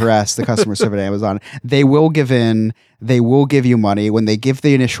encourage you to harass the customer service at Amazon. They will give in. They will give you money. When they give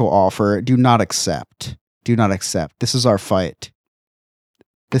the initial offer, do not accept. Do not accept. This is our fight.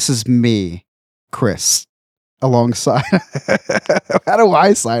 This is me, Chris, alongside. How do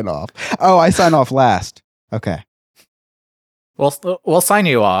I sign off? Oh, I sign off last. Okay. We'll sign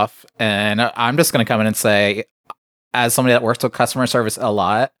you off, and I'm just going to come in and say, as somebody that works with customer service a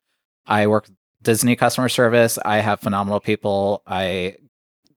lot, I work Disney customer service. I have phenomenal people. I'm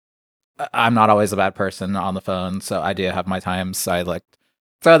not always a bad person on the phone, so I do have my times. So I like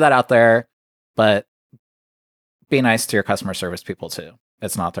throw that out there, but be nice to your customer service people too.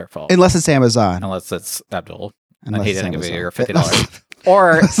 It's not their fault. Unless it's Amazon. Unless it's Abdul. And he didn't give you your $50.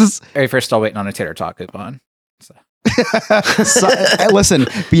 Or if you're still waiting on a tater tot coupon. So, listen,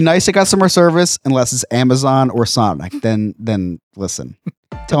 be nice to customer service unless it's Amazon or Sonic. Then listen.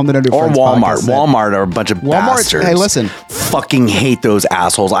 Tell them that or Walmart. Walmart are a bunch of bastards. Hey, listen. Fucking hate those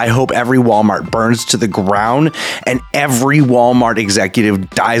assholes. I hope every Walmart burns to the ground and every Walmart executive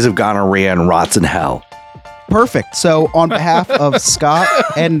dies of gonorrhea and rots in hell. Perfect. So on behalf of Scott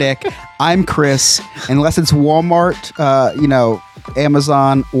and Nick, I'm Chris. Unless it's Walmart,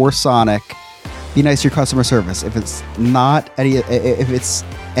 Amazon or Sonic, be nice to your customer service. If it's not if it's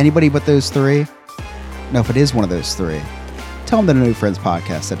anybody but those three, if it is one of those three, tell them that No New Friends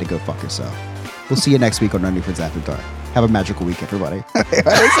podcast said to go fuck yourself. We'll see you next week on No New Friends After Dark. Have a magical week, everybody. You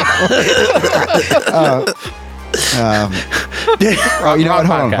know what?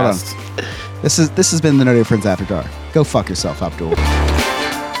 Hold on. This has been the No New Friends After Dark. Go fuck yourself, Abdul.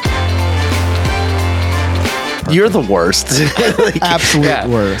 You're the worst. Absolute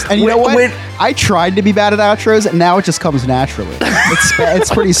worst. And you know what? I tried to be bad at outros, and now it just comes naturally.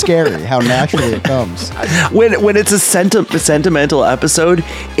 It's pretty scary how naturally it comes. When it's a sentimental episode,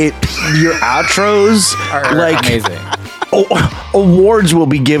 your outros are like amazing. Awards will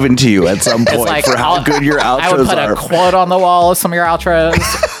be given to you at some point for how good your outros are. I would put a quote on the wall of some of your outros,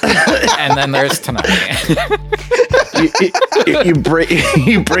 and then there's tonight. you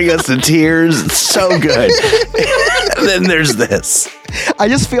bring us to tears. It's so good. And then there's this. I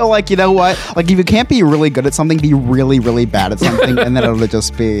just feel like, you know what? Like, if you can't be really good at something, be really, really bad at something, and then it'll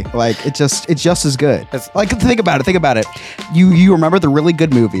just be like it's just as good. Like, think about it. You remember the really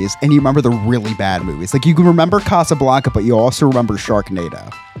good movies, and you remember the really bad movies. Like, you can remember Casablanca, but you also remember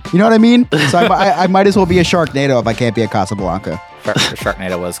Sharknado. You know what I mean? So I might as well be a Sharknado if I can't be a Casablanca.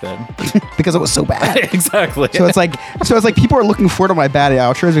 Sharknado was good because it was so bad. Exactly. So it's like people are looking forward to my bad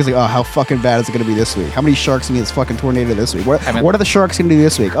outros because like, oh, how fucking bad is it going to be this week? How many sharks in this fucking tornado this week? What are the sharks going to do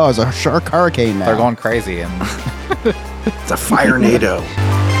this week? Oh, it's a shark hurricane now. They're going crazy and it's a fire-nado.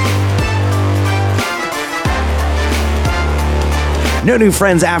 No New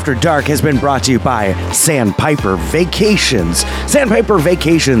Friends After Dark has been brought to you by Sandpiper Vacations.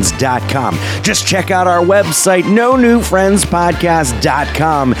 SandpiperVacations.com. Just check out our website,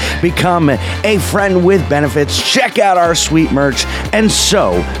 nonewfriendspodcast.com. Become a friend with benefits. Check out our sweet merch and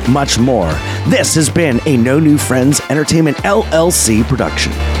so much more. This has been a No New Friends Entertainment LLC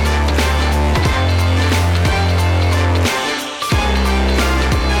production.